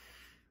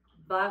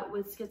 but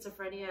with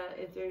schizophrenia,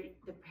 if they're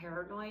the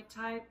paranoid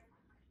type,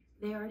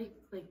 they already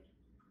like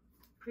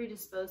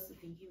predisposed to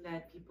thinking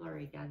that people are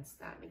against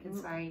them and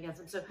conspiring against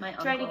them. So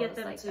trying to get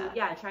them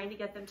trying to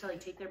get them to like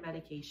take their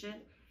medication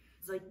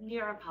is like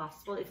near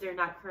impossible if they're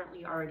not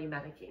currently already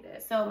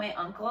medicated. So my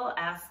uncle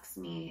asks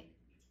me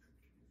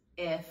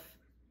if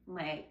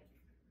my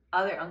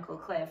other uncle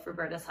Cliff,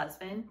 Roberta's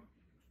husband,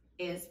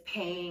 is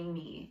paying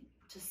me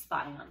to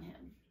spy on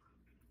him.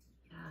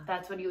 Yeah.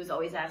 That's what he was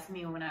always asking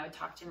me when I would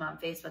talk to him on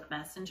Facebook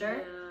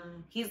Messenger. Yeah.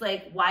 He's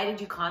like, why did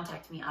you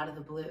contact me out of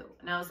the blue?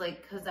 And I was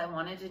like, because I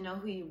wanted to know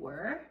who you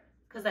were,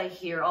 because I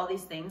hear all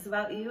these things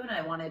about you and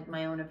I wanted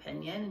my own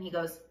opinion. And he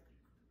goes,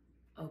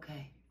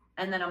 okay.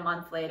 And then a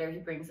month later, he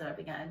brings it up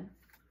again.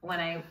 When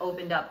I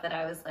opened up that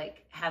I was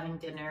like having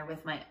dinner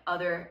with my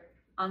other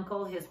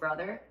uncle, his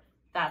brother,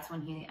 that's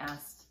when he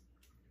asked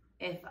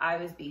if I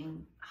was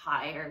being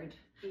hired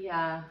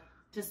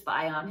to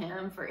spy on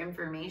him for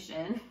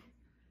information.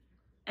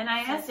 And I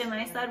asked him,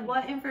 I said,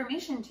 what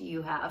information do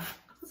you have?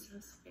 So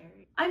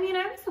scary. I mean,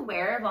 I was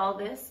aware of all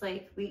this,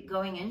 like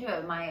going into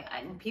it.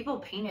 And people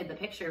painted the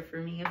picture for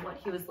me of what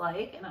he was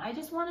like, and I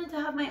just wanted to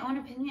have my own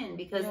opinion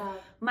because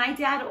my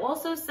dad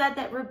also said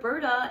that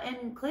Roberta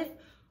and Cliff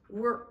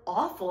were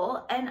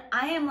awful, and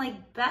I am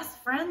like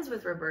best friends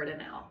with Roberta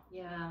now.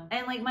 Yeah.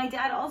 And like my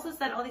dad also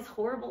said all these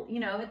horrible, you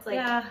know, it's like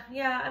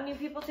yeah. I mean,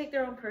 people take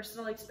their own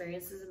personal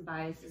experiences and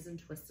biases and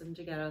twist them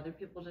to get other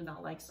people to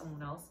not like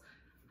someone else.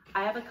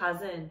 I have a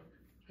cousin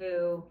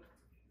who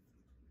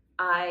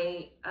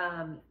I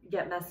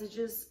get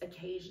messages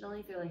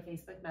occasionally through like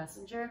Facebook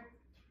Messenger,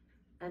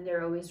 and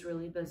they're always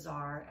really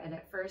bizarre. And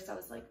at first I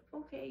was like,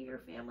 okay, your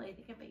family. I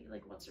think I met you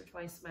like once or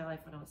twice in my life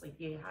when I was like,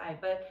 yay, hi.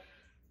 But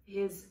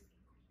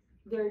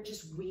they're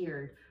just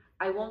weird.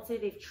 I won't say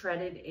they've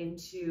treaded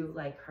into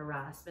like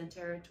harassment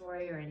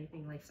territory or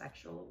anything like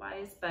sexual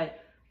wise,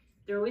 but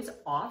they're always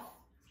off.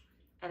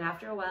 And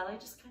after a while, I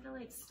just kind of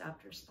like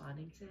stopped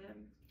responding to him.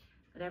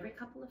 But every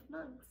couple of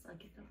months, I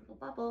get that little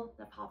bubble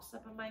that pops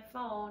up on my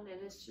phone,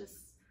 and it's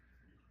just,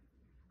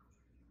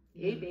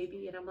 hey,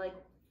 baby. And I'm like,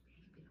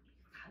 hey, baby,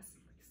 cousin,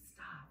 like,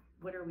 stop.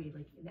 What are we,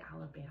 like, in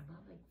Alabama?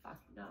 Like, fuck,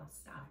 no,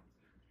 stop.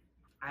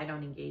 I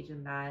don't engage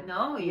in that.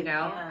 No, you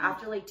know,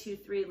 after like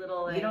 2-3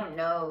 little, like, you don't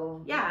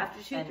know. Yeah,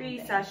 after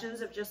 2-3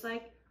 sessions of just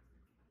like,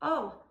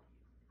 oh,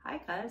 hi,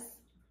 cuz,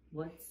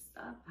 what's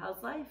up?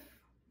 How's life?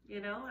 You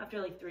know, after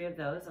like 3 of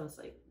those, I was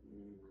like,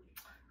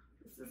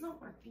 this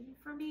isn't working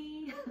for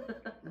me.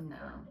 No.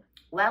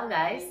 Well,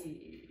 guys,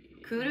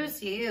 kudos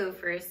to you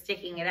for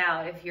sticking it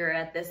out if you're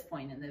at this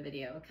point in the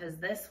video, because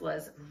this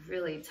was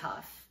really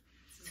tough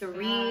to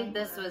read.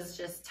 This was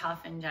just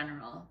tough in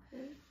general.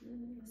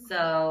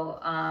 So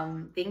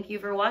thank you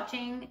for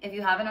watching. If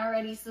you haven't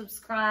already,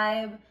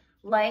 subscribe,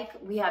 like.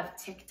 We have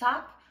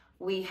TikTok,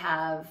 we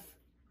have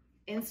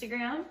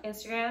Instagram,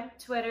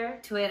 Twitter,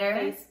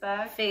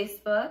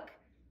 Facebook,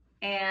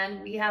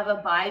 and we have a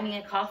Buy Me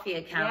a Coffee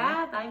account.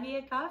 Yeah, Buy Me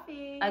a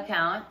Coffee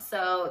account.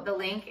 So the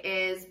link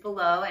is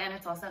below, and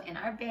it's also in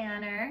our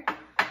banner.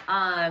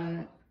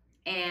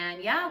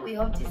 And yeah, we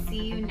hope to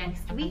see you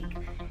next week.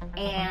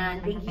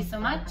 And thank you so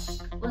much.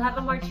 We'll have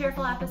a more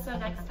cheerful episode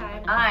next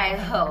time. I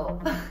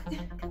hope,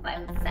 because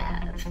I'm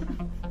sad.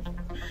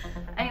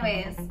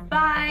 Anyways,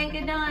 bye,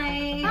 good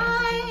night.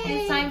 Bye.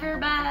 It's time for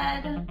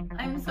bed.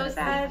 I'm so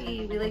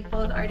sleepy. We like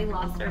both already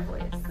lost our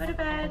voice. Go to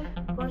bed.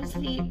 Go to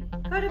sleep.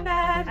 Go to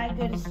bed. I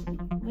go to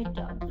sleep with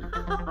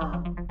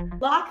doggy.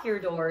 Lock your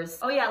doors.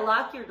 Oh yeah,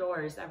 lock your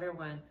doors,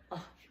 everyone. Oh,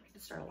 I'm gonna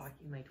start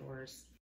locking my doors.